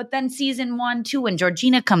 But then season 1, 2, when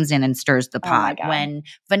Georgina comes in and stirs the pot, when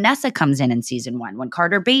Vanessa comes in season 1, when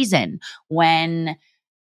Carter Bazin, when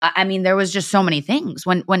I mean, there was just so many things.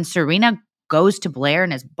 When Serena goes to Blair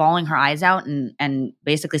and is bawling her eyes out and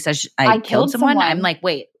basically says, I killed someone. I'm like,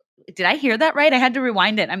 wait, did I hear that right? I had to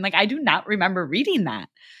rewind it. I'm like, I do not remember reading that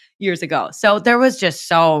years ago. So there was just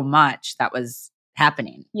so much that was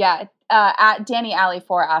happening. Yeah. At Danny Alley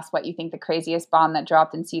 4 asked what you think the craziest bomb that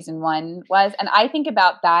dropped in season 1 was. And I think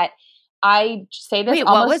about that. I say this. Wait,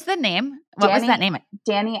 what was the name? What was that name?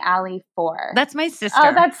 Danny Alley 4. That's my sister.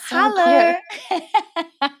 Oh, that's so cute.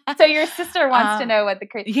 So your sister wants to know what the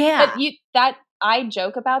crazy. Yeah. But I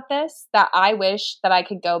joke about this, that I wish that I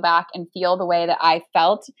could go back and feel the way that I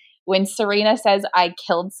felt when Serena says I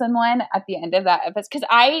killed someone at the end of that episode.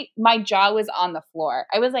 Because my jaw was on the floor.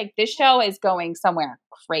 I was like, this show is going somewhere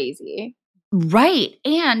crazy. Right.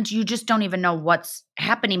 And you just don't even know what's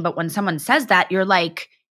happening. But when someone says that, you're like,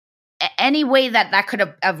 any way that could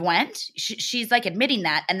have went, she's like admitting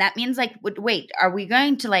that. And that means like, wait, are we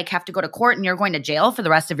going to like have to go to court and you're going to jail for the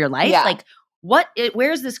rest of your life? Yeah. Like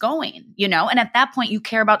where's this going? You know? And at that point you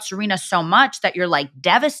care about Serena so much that you're like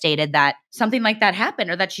devastated that something like that happened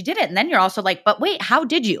or that she did it. And then you're also like, but wait, how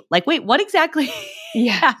did you? Like, wait, what exactly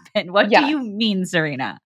happened? What do you mean,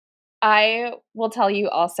 Serena? I will tell you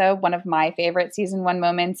also, one of my favorite season 1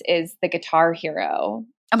 moments is the Guitar Hero.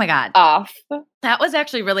 Oh my God. Off. That was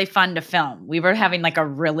actually really fun to film. We were having like a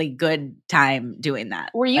really good time doing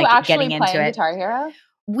that. Were you actually playing Guitar Hero?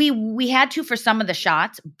 We had to for some of the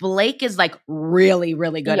shots. Blake is like really,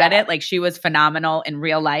 really good at it. Like she was phenomenal in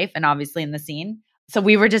real life and obviously in the scene. So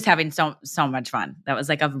we were just having so much fun. That was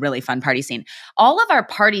like a really fun party scene. All of our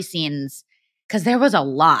party scenes, because there was a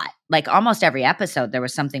lot, like almost every episode, there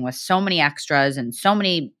was something with so many extras and so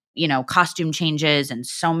many, costume changes and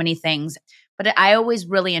so many things. But I always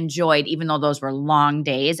really enjoyed, even though those were long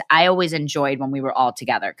days, I always enjoyed when we were all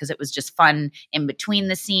together because it was just fun in between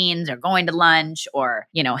the scenes or going to lunch or,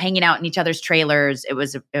 hanging out in each other's trailers. It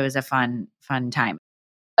was a fun time.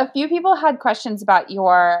 A few people had questions about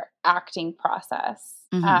your acting process,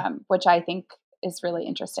 which I think is really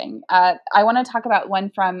interesting. I want to talk about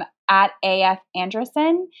one from @AF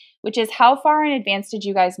Anderson, which is how far in advance did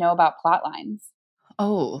you guys know about plot lines?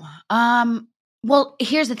 Well,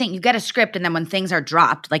 here's the thing. You get a script and then when things are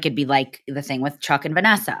dropped, like it'd be like the thing with Chuck and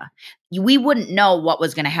Vanessa, we wouldn't know what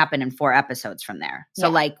was going to happen in 4 episodes from there. So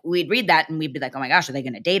like we'd read that and we'd be like, oh my gosh, are they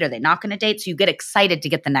going to date? Are they not going to date? So you get excited to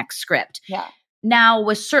get the next script. Yeah. Now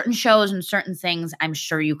with certain shows and certain things, I'm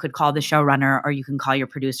sure you could call the showrunner or you can call your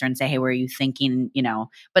producer and say, hey, what are you thinking?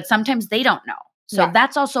 But sometimes they don't know. So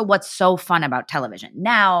that's also what's so fun about television.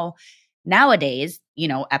 Nowadays,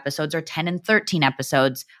 episodes are 10 and 13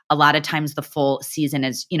 episodes. A lot of times the full season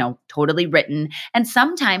is, totally written. And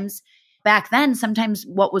sometimes back then,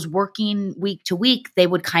 what was working week to week, they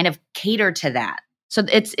would kind of cater to that. So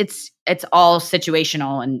it's all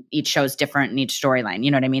situational and each show's different in each storyline.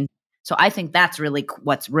 You know what I mean? So I think that's really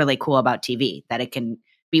what's really cool about TV, that it can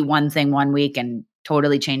be one thing one week and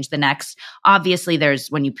totally change the next. Obviously,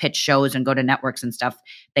 when you pitch shows and go to networks and stuff,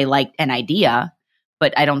 they like an idea.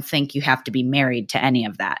 But I don't think you have to be married to any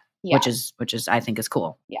of that, which is I think is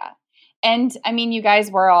cool. Yeah. And I mean, you guys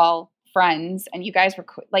were all friends and you guys were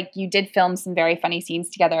you did film some very funny scenes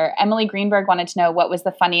together. Emily Greenberg wanted to know what was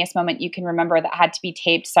the funniest moment you can remember that had to be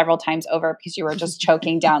taped several times over because you were just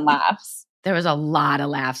choking down laughs. There was a lot of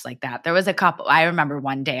laughs like that. There was a couple. I remember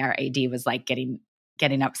one day our AD was like getting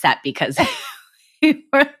upset because we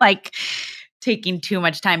were like taking too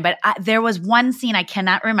much time. But there was one scene, I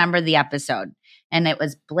cannot remember the episode, and it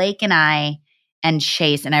was Blake and I and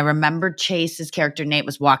Chase. And I remember Chase's character, Nate,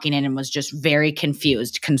 was walking in and was just very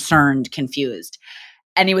confused, concerned, confused.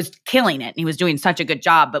 And he was killing it. And he was doing such a good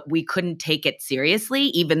job, but we couldn't take it seriously,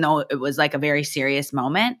 even though it was like a very serious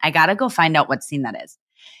moment. I got to go find out what scene that is.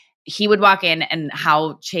 He would walk in and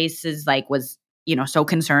how Chase's like was, you know, so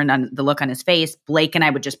concerned on the look on his face. Blake and I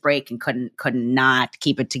would just break and could not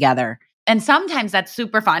keep it together. And sometimes that's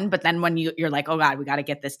super fun, but then when you're like, oh God, we got to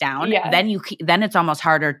get this down, then it's almost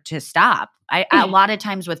harder to stop. A lot of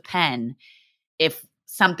times with Penn, if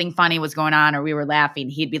something funny was going on or we were laughing,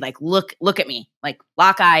 he'd be like, look at me, like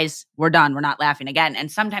lock eyes, we're done, we're not laughing again.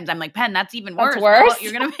 And sometimes I'm like, Penn, that's even worse. Oh,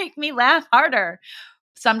 you're gonna make me laugh harder.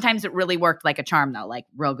 Sometimes it really worked like a charm though, like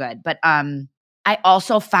real good. But I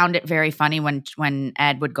also found it very funny when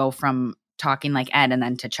Ed would go from talking like Ed and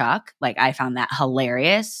then to Chuck. Like I found that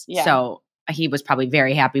hilarious. Yeah. So he was probably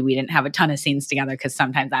very happy we didn't have a ton of scenes together, because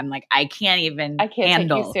sometimes I'm like, I can't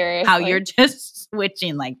handle how you're just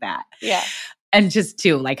switching like that. Yeah. And just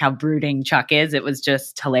too, like how brooding Chuck is, it was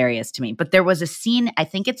just hilarious to me. But there was a scene, I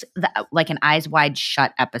think it's like an Eyes Wide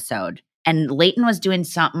Shut episode, and Leighton was doing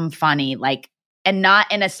something funny, like, and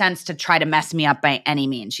not in a sense to try to mess me up by any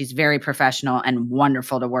means. She's very professional and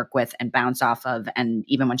wonderful to work with and bounce off of. And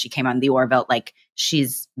even when she came on the Orville, like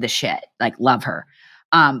she's the shit, like love her.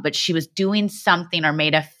 But she was doing something or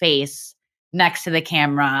made a face next to the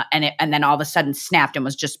camera, and then all of a sudden snapped and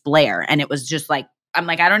was just Blair. And it was just like, I'm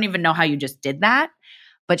like, I don't even know how you just did that.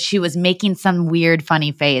 But she was making some weird,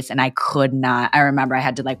 funny face, and I could not. I remember I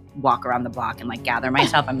had to like walk around the block and like gather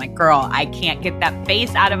myself. I'm like, girl, I can't get that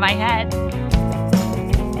face out of my head.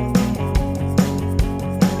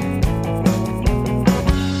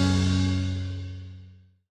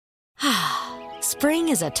 Spring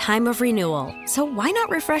is a time of renewal, so why not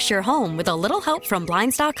refresh your home with a little help from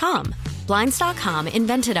Blinds.com? Blinds.com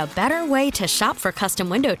invented a better way to shop for custom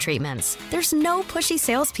window treatments. There's no pushy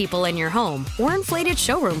salespeople in your home or inflated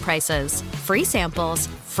showroom prices. Free samples,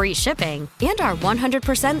 free shipping, and our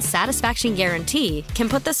 100% satisfaction guarantee can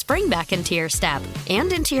put the spring back into your step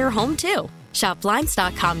and into your home, too. Shop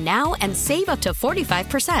Blinds.com now and save up to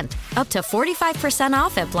 45%. Up to 45%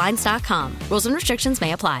 off at Blinds.com. Rules and restrictions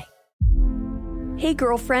may apply. Hey,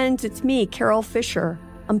 girlfriends, it's me, Carol Fisher.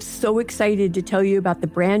 I'm so excited to tell you about the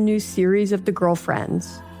brand new series of The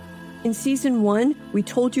Girlfriends. In season 1, we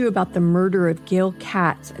told you about the murder of Gail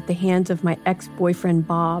Katz at the hands of my ex-boyfriend,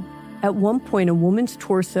 Bob. At one point, a woman's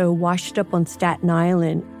torso washed up on Staten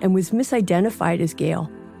Island and was misidentified as Gail.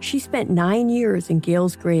 She spent 9 years in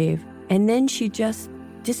Gail's grave, and then she just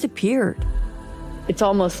disappeared. It's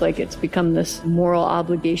almost like it's become this moral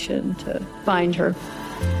obligation to find her.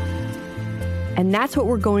 And that's what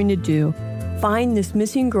we're going to do. Find this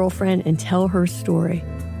missing girlfriend and tell her story.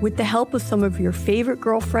 With the help of some of your favorite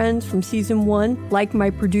girlfriends from season 1, like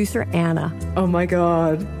my producer, Anna. Oh my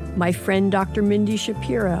God. My friend, Dr. Mindy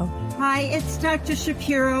Shapiro. Hi, it's Dr.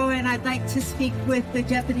 Shapiro, and I'd like to speak with the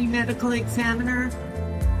deputy medical examiner.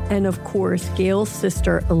 And of course, Gail's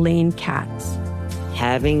sister, Elaine Katz.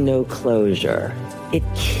 Having no closure, it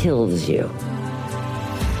kills you.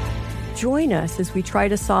 Join us as we try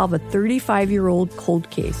to solve a 35-year-old cold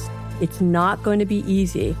case. It's not going to be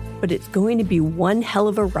easy, but it's going to be one hell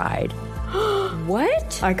of a ride.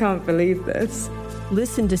 What? I can't believe this.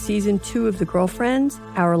 Listen to season 2 of The Girlfriends,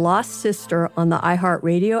 Our Lost Sister on the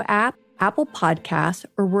iHeartRadio app, Apple Podcasts,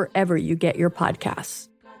 or wherever you get your podcasts.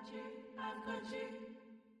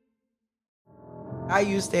 I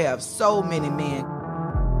used to have so many men.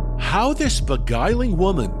 How this beguiling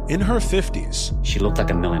woman in her 50s, she looked like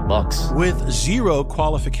 $1 million, with 0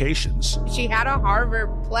 qualifications, she had a Harvard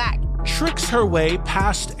plaque, tricks her way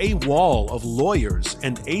past a wall of lawyers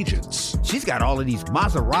and agents. She's got all of these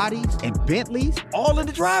Maseratis and Bentleys all in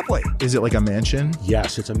the driveway. Is it like a mansion?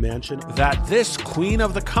 Yes, it's a mansion that this queen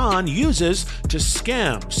of the con uses to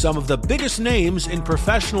scam some of the biggest names in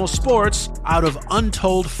professional sports out of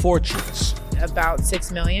untold fortunes. About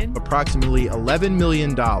 $6 million. Approximately $11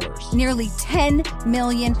 million. Nearly $10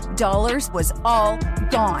 million was all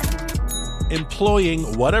gone. Employing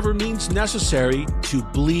whatever means necessary to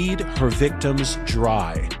bleed her victims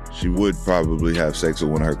dry. She would probably have sex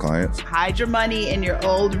with one of her clients. Hide your money in your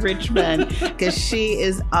old rich man, because she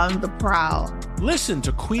is on the prowl. Listen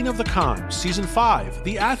to Queen of the Con, Season 5,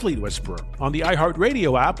 The Athlete Whisperer, on the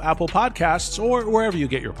iHeartRadio app, Apple Podcasts, or wherever you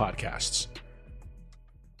get your podcasts.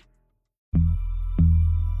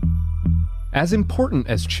 As important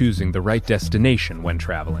as choosing the right destination when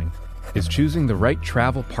traveling is choosing the right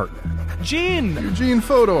travel partner. Eugene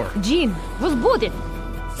Fodor. Gene was booted.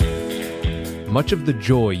 much of the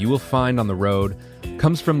joy you will find on the road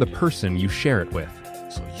comes from the person you share it with.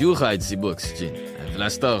 So you write the books, Jean, and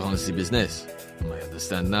Vlasta runs the business. I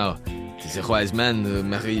understand now. Tis a wise man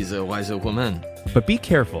marries a wiser woman. But be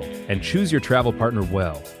careful and choose your travel partner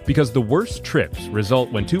well, because the worst trips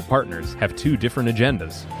result when two partners have two different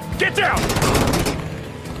agendas. Get down!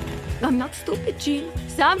 I'm not stupid, Jean.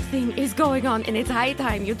 Something is going on, and it's high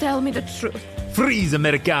time you tell me the truth. Freeze,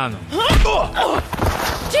 Americano!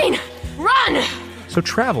 Jean, run! So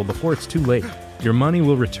travel before it's too late. Your money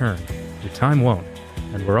will return, your time won't,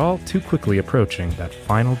 and we're all too quickly approaching that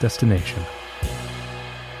final destination.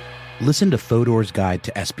 Listen to Fodor's Guide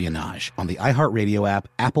to Espionage on the iHeartRadio app,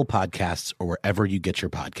 Apple Podcasts, or wherever you get your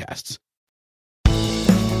podcasts.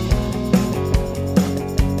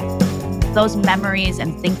 Those memories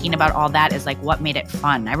and thinking about all that is like what made it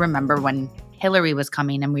fun. I remember when Hillary was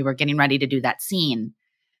coming and we were getting ready to do that scene.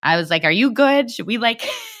 I was like, are you good? Should we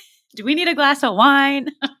do we need a glass of wine?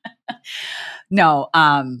 No.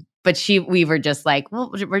 But we were just like,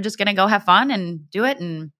 well, we're just going to go have fun and do it.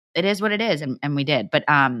 And it is what it is. And we did. But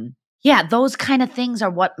yeah, those kind of things are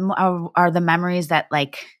what are the memories that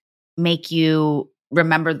like make you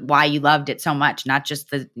remember why you loved it so much. Not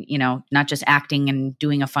just not just acting and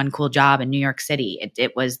doing a fun, cool job in New York City.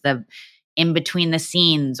 It was the in between the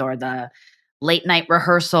scenes or the late night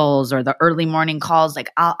rehearsals or the early morning calls. Like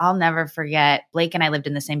I'll never forget. Blake and I lived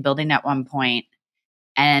in the same building at one point,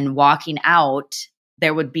 and walking out,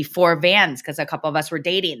 there would be 4 vans because a couple of us were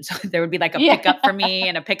dating. So there would be like a pickup for me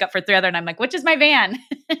and a pickup for 3 other. And I'm like, which is my van?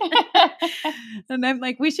 And I'm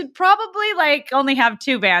like, we should probably like only have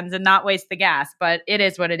 2 vans and not waste the gas. But it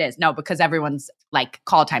is what it is. No, because everyone's like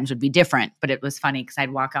call times would be different. But it was funny because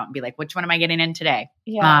I'd walk out and be like, which one am I getting in today?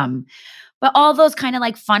 Yeah. But all those kind of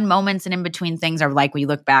like fun moments and in between things are like we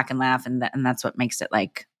look back and laugh. And that's what makes it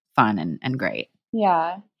like fun and great.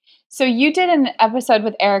 Yeah. So you did an episode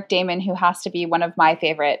with Eric Damon, who has to be one of my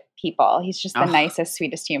favorite people. He's just the nicest,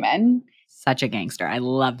 sweetest human. Such a gangster. I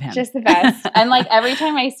love him. Just the best. And like every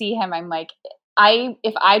time I see him, I'm like,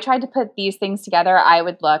 if I tried to put these things together, I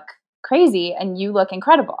would look crazy and you look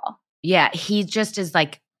incredible. Yeah. He just is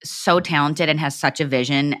like so talented and has such a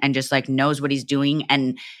vision and just like knows what he's doing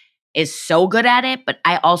and is so good at it. But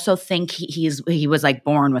I also think he was like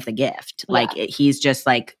born with a gift. Yeah. Like he's just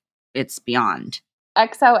like, it's beyond.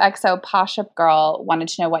 XOXO Posh Up Girl wanted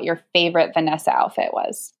to know what your favorite Vanessa outfit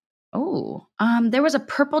was. Oh, there was a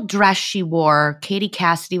purple dress she wore. Katie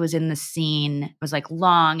Cassidy was in the scene. It was like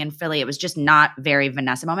long and frilly. It was just not very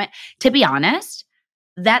Vanessa moment. To be honest,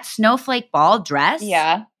 that snowflake ball dress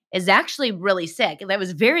is actually really sick. That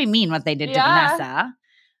was very mean what they did to Vanessa.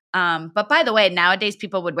 But by the way, nowadays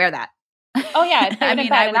people would wear that. Oh yeah. I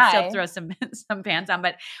mean, I would still throw some pants on,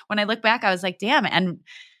 but when I look back, I was like, damn. And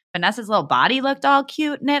Vanessa's little body looked all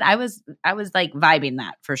cute in it. I was like vibing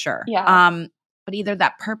that for sure. Yeah. But either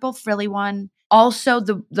that purple frilly one, also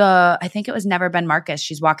the I think it was Never Been Marcus.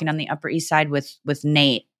 She's walking on the Upper East Side with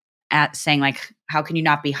Nate saying like, how can you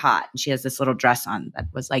not be hot? And she has this little dress on that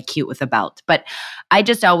was like cute with a belt. But I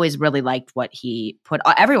just always really liked what he put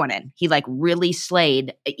everyone in. He like really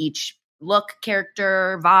slayed each look,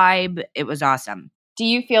 character, vibe. It was awesome. Do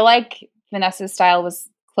you feel like Vanessa's style was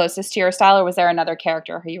closest to your style, or was there another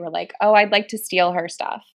character who you were like, oh, I'd like to steal her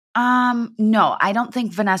stuff? No, I don't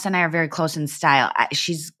think Vanessa and I are very close in style.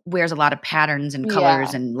 She wears a lot of patterns and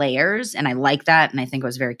colors and layers, and I like that, and I think it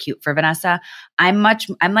was very cute for Vanessa. I'm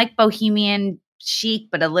like bohemian chic,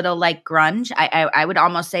 but a little like grunge. I would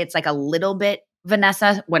almost say it's like a little bit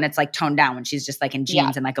Vanessa when it's like toned down, when she's just like in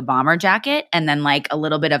jeans and like a bomber jacket, and then like a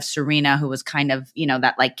little bit of Serena, who was kind of,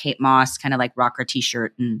 that like Kate Moss kind of like rocker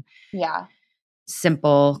t-shirt and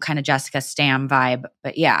simple kind of Jessica Stam vibe.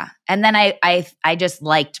 But yeah. And then I just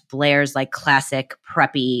liked Blair's like classic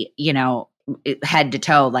preppy, head to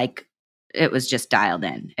toe. Like it was just dialed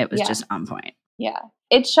in. It was just on point. Yeah.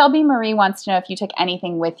 It's Shelby Marie wants to know if you took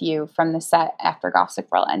anything with you from the set after Gossip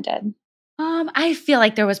Girl ended. I feel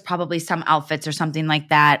like there was probably some outfits or something like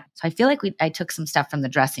that. So I feel like I took some stuff from the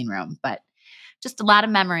dressing room, but just a lot of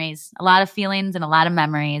memories, a lot of feelings and a lot of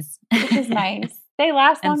memories. Which is nice. They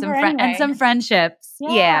last longer anyway. And some friendships.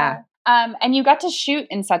 Yeah. And you got to shoot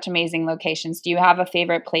in such amazing locations. Do you have a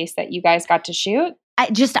favorite place that you guys got to shoot?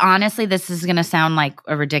 Honestly, this is going to sound like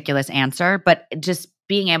a ridiculous answer, but just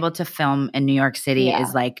being able to film in New York City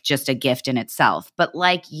is like just a gift in itself. But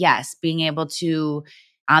like, yes, being able to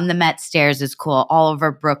on the Met Stairs is cool. All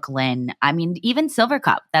over Brooklyn. I mean, even Silver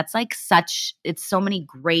Cup. That's like it's so many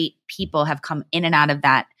great people have come in and out of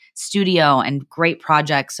that studio and great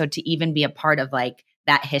projects. So to even be a part of like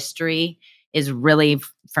that history is really,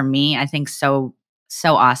 for me, I think so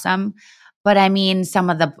awesome. But I mean, some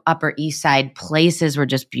of the Upper East Side places were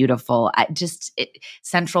just beautiful.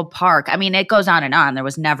 Central Park. I mean, it goes on and on. There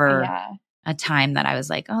was never a time that I was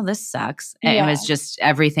like, oh, this sucks. It was just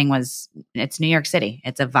it's New York City.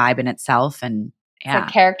 It's a vibe in itself. And it's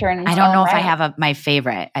a character in its I don't know own if I right. have my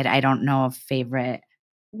favorite. I don't know a favorite.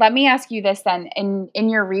 Let me ask you this then. In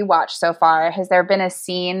your rewatch so far, has there been a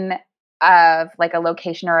scene of like a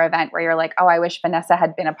location or event where you're like, oh, I wish Vanessa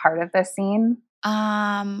had been a part of this scene?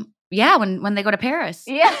 Yeah, when they go to Paris.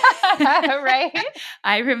 Yeah, right.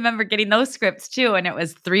 I remember getting those scripts too, and it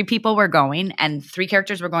was 3 people were going, and 3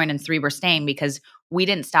 characters were going, and 3 were staying because we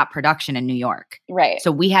didn't stop production in New York. Right. So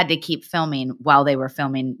we had to keep filming while they were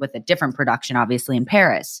filming with a different production, obviously in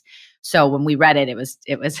Paris. So when we read it, it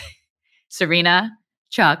was Serena,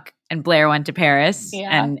 Chuck, and Blair went to Paris,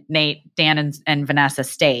 and Nate, Dan, and Vanessa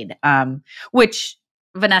stayed. Which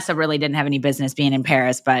Vanessa really didn't have any business being in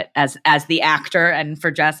Paris, but as the actor and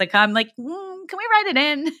for Jessica, I'm like, can we write it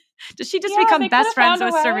in? Does she just become best friends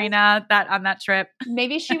with Serena on that trip?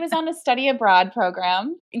 Maybe she was on a study abroad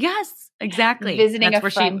program. Yes, exactly. Visiting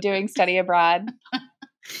a friend doing study abroad.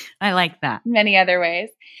 I like that. Many other ways.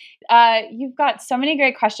 You've got so many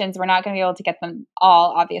great questions. We're not going to be able to get them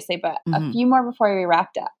all, obviously, but a few more before we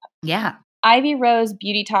wrapped up. Yeah. Ivy Rose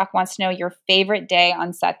Beauty Talk wants to know your favorite day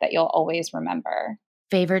on set that you'll always remember.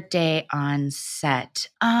 Favorite day on set.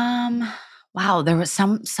 Wow, there was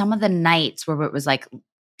some of the nights where it was like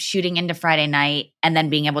shooting into Friday night and then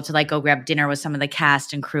being able to like go grab dinner with some of the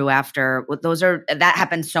cast and crew after. That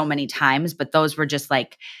happened so many times, but those were just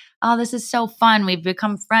like, oh, this is so fun. We've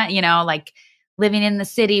become friends, like living in the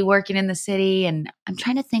city, working in the city. And I'm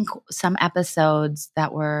trying to think some episodes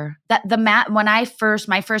that were my first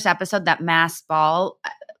episode, that mass ball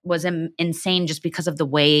was insane just because of the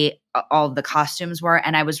way all the costumes were.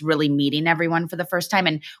 And I was really meeting everyone for the first time.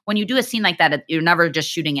 And when you do a scene like that, you're never just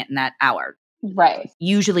shooting it in that hour. Right.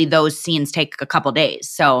 Usually those scenes take a couple days.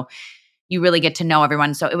 So you really get to know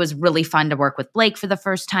everyone. So it was really fun to work with Blake for the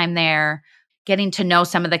first time there. Getting to know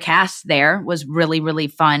some of the cast there was really, really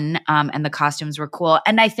fun. And the costumes were cool.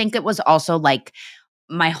 And I think it was also like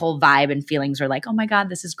my whole vibe and feelings were like, oh my God,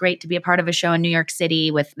 this is great to be a part of a show in New York City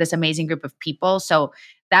with this amazing group of people. So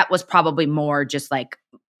that was probably more just like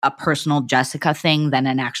a personal Jessica thing than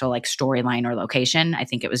an actual like storyline or location. I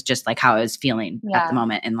think it was just like how I was feeling at the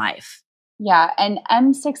moment in life. Yeah. And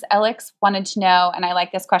M6Alex wanted to know, and I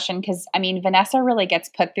like this question because I mean, Vanessa really gets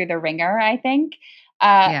put through the ringer, I think.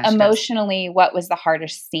 Emotionally, what was the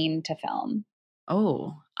hardest scene to film?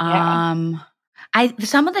 Oh,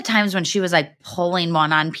 some of the times when she was like pulling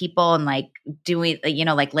one on people and like doing,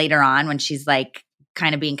 like later on when she's like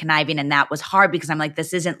kind of being conniving, and that was hard because I'm like,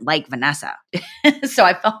 this isn't like Vanessa. So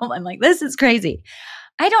I'm like, this is crazy.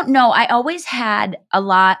 I don't know. I always had a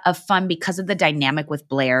lot of fun because of the dynamic with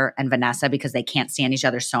Blair and Vanessa because they can't stand each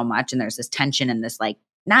other so much. And there's this tension and this like,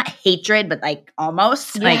 not hatred, but like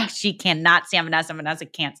almost like she cannot stand Vanessa. Vanessa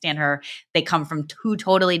can't stand her. They come from 2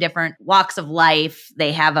 totally different walks of life.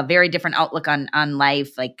 They have a very different outlook on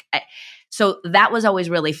life. So that was always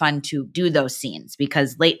really fun to do those scenes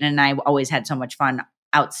because Leighton and I always had so much fun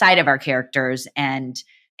outside of our characters and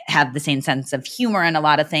have the same sense of humor in a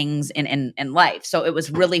lot of things in life. So it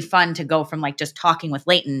was really fun to go from like just talking with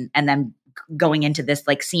Leighton and then going into this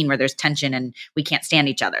like scene where there's tension and we can't stand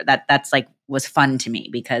each other. That's like was fun to me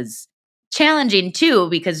because challenging too,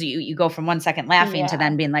 because you go from 1 second laughing to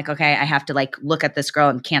then being like, okay, I have to like look at this girl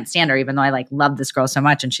and can't stand her, even though I like love this girl so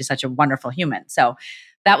much and she's such a wonderful human. So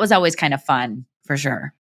that was always kind of fun for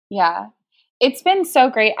sure. Yeah. It's been so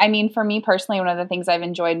great. I mean, for me personally, one of the things I've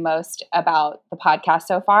enjoyed most about the podcast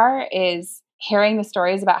so far is hearing the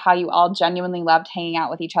stories about how you all genuinely loved hanging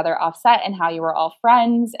out with each other offset and how you were all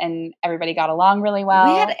friends and everybody got along really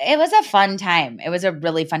well. It was a fun time. It was a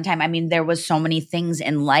really fun time. I mean, there was so many things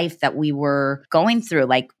in life that we were going through,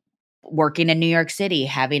 like working in New York City,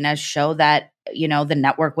 having a show that, the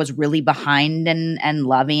network was really behind and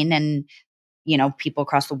loving and, people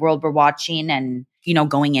across the world were watching and,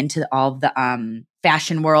 going into all the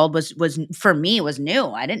fashion world was for me was new.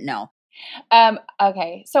 I didn't know.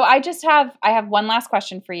 Okay. So I have one last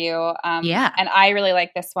question for you. And I really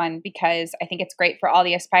like this one because I think it's great for all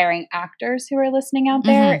the aspiring actors who are listening out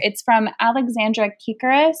there. Mm-hmm. It's from Alexandra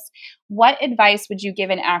Kikaris. What advice would you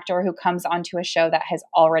give an actor who comes onto a show that has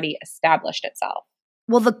already established itself?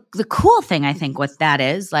 Well, the cool thing I think with that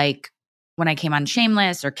is like when I came on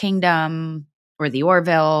Shameless or Kingdom or The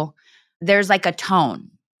Orville, there's like a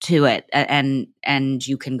tone to it and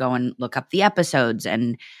you can go and look up the episodes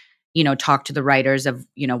and talk to the writers of,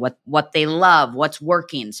 what they love, what's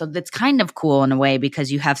working. So that's kind of cool in a way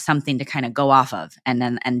because you have something to kind of go off of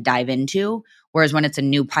and dive into. Whereas when it's a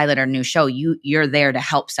new pilot or new show, you're there to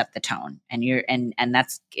help set the tone, and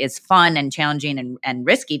it's fun and challenging and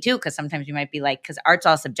risky too. Cause sometimes you might be like, cause art's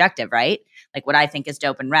all subjective, right? Like what I think is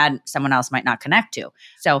dope and rad, someone else might not connect to.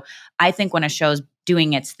 So I think when a show's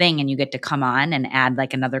doing its thing and you get to come on and add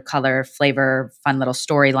like another color, flavor, fun little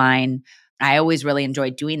storyline, I always really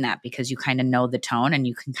enjoy doing that because you kind of know the tone and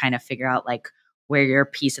you can kind of figure out like where your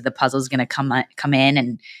piece of the puzzle is going to come in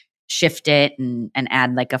and shift it and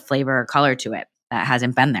add like a flavor or color to it that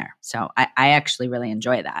hasn't been there. So I actually really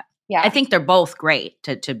enjoy that. Yeah. I think they're both great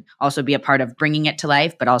to also be a part of bringing it to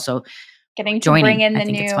life, but also getting to joining. Bring in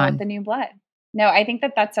the new blood. No, I think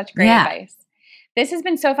that's such great advice. This has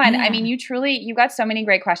been so fun. Yeah. I mean, you got so many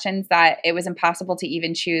great questions that it was impossible to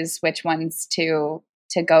even choose which ones to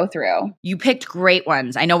go through. You picked great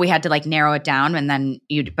ones. I know we had to like narrow it down and then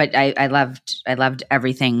but I loved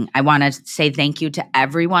everything. I want to say thank you to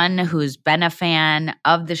everyone who's been a fan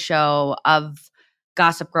of the show, of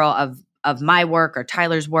Gossip Girl, of my work or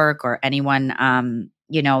Tyler's work or anyone,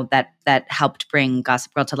 that helped bring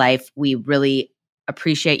Gossip Girl to life. We really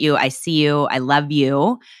appreciate you. I see you. I love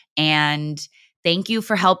you. And thank you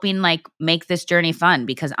for helping like make this journey fun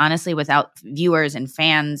because honestly, without viewers and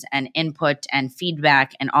fans and input and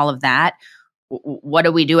feedback and all of that, what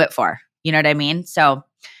do we do it for? You know what I mean? So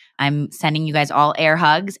I'm sending you guys all air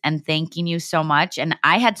hugs and thanking you so much. And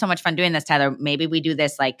I had so much fun doing this, Tyler. Maybe we do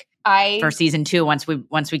this like for season 2 once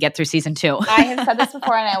we get through season 2. I have said this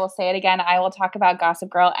before and I will say it again. I will talk about Gossip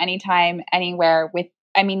Girl anytime, anywhere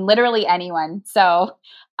literally anyone. So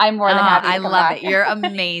I'm more than happy to come love back. it. You're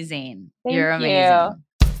amazing. Thank You're amazing.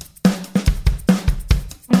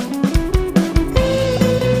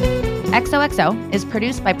 XOXO is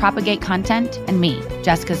produced by Propagate Content and me,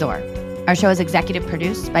 Jessica Zor. Our show is executive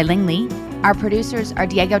produced by Ling Lee. Our producers are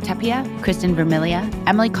Diego Tapia, Kristen Vermilia,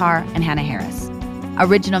 Emily Carr, and Hannah Harris.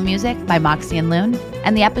 Original music by Moxie and Loon,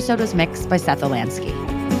 and the episode was mixed by Seth Olansky.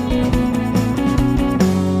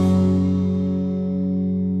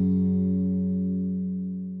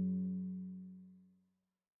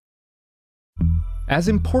 As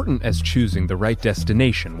important as choosing the right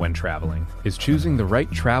destination when traveling is choosing the right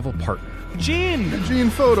travel partner. Gene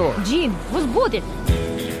Fodor. Gene, was good.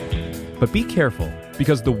 But be careful,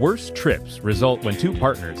 because the worst trips result when two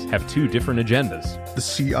partners have two different agendas. The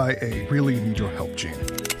CIA really need your help, Gene.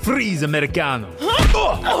 Freeze, Americano.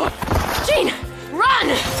 Gene, run!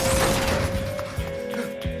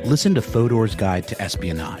 Listen to Fodor's Guide to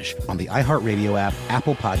Espionage on the iHeartRadio app,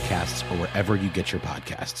 Apple Podcasts, or wherever you get your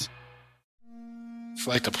podcasts. It's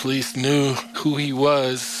like the police knew who he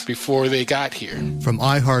was before they got here. From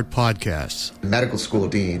iHeart Podcasts. Medical school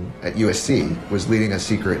dean at USC was leading a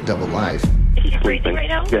secret double life. He's breathing right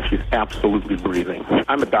now? Yes, he's absolutely breathing.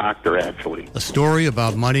 I'm a doctor, actually. A story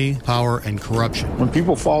about money, power, and corruption. When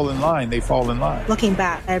people fall in line, they fall in line. Looking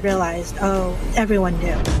back, I realized, everyone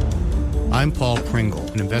knew. I'm Paul Pringle,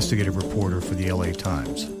 an investigative reporter for the LA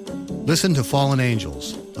Times. Listen to Fallen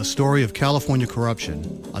Angels, a story of California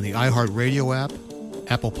corruption on the iHeartRadio app,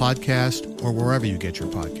 Apple Podcast, or wherever you get your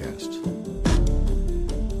podcasts.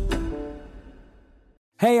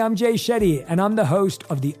 Hey, I'm Jay Shetty, and I'm the host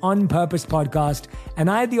of the On Purpose podcast, and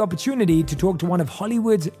I had the opportunity to talk to one of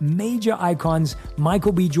Hollywood's major icons,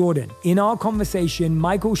 Michael B. Jordan. In our conversation,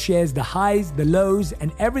 Michael shares the highs, the lows,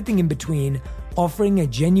 and everything in between, offering a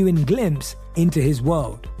genuine glimpse into his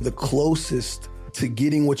world. The closest to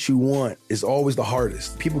getting what you want is always the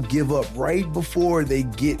hardest. People give up right before they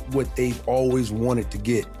get what they've always wanted to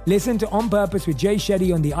get. Listen to On Purpose with Jay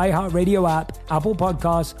Shetty on the iHeartRadio app, Apple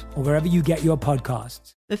Podcasts, or wherever you get your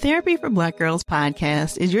podcasts. The Therapy for Black Girls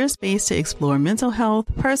podcast is your space to explore mental health,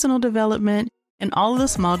 personal development, and all of the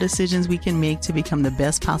small decisions we can make to become the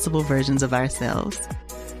best possible versions of ourselves.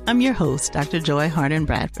 I'm your host, Dr. Joy Harden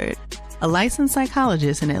Bradford, a licensed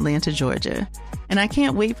psychologist in Atlanta, Georgia, and I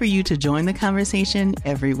can't wait for you to join the conversation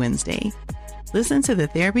every Wednesday. Listen to the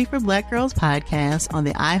Therapy for Black Girls podcast on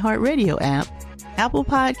the iHeartRadio app, Apple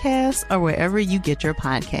Podcasts, or wherever you get your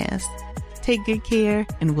podcasts. Take good care,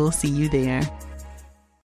 and we'll see you there.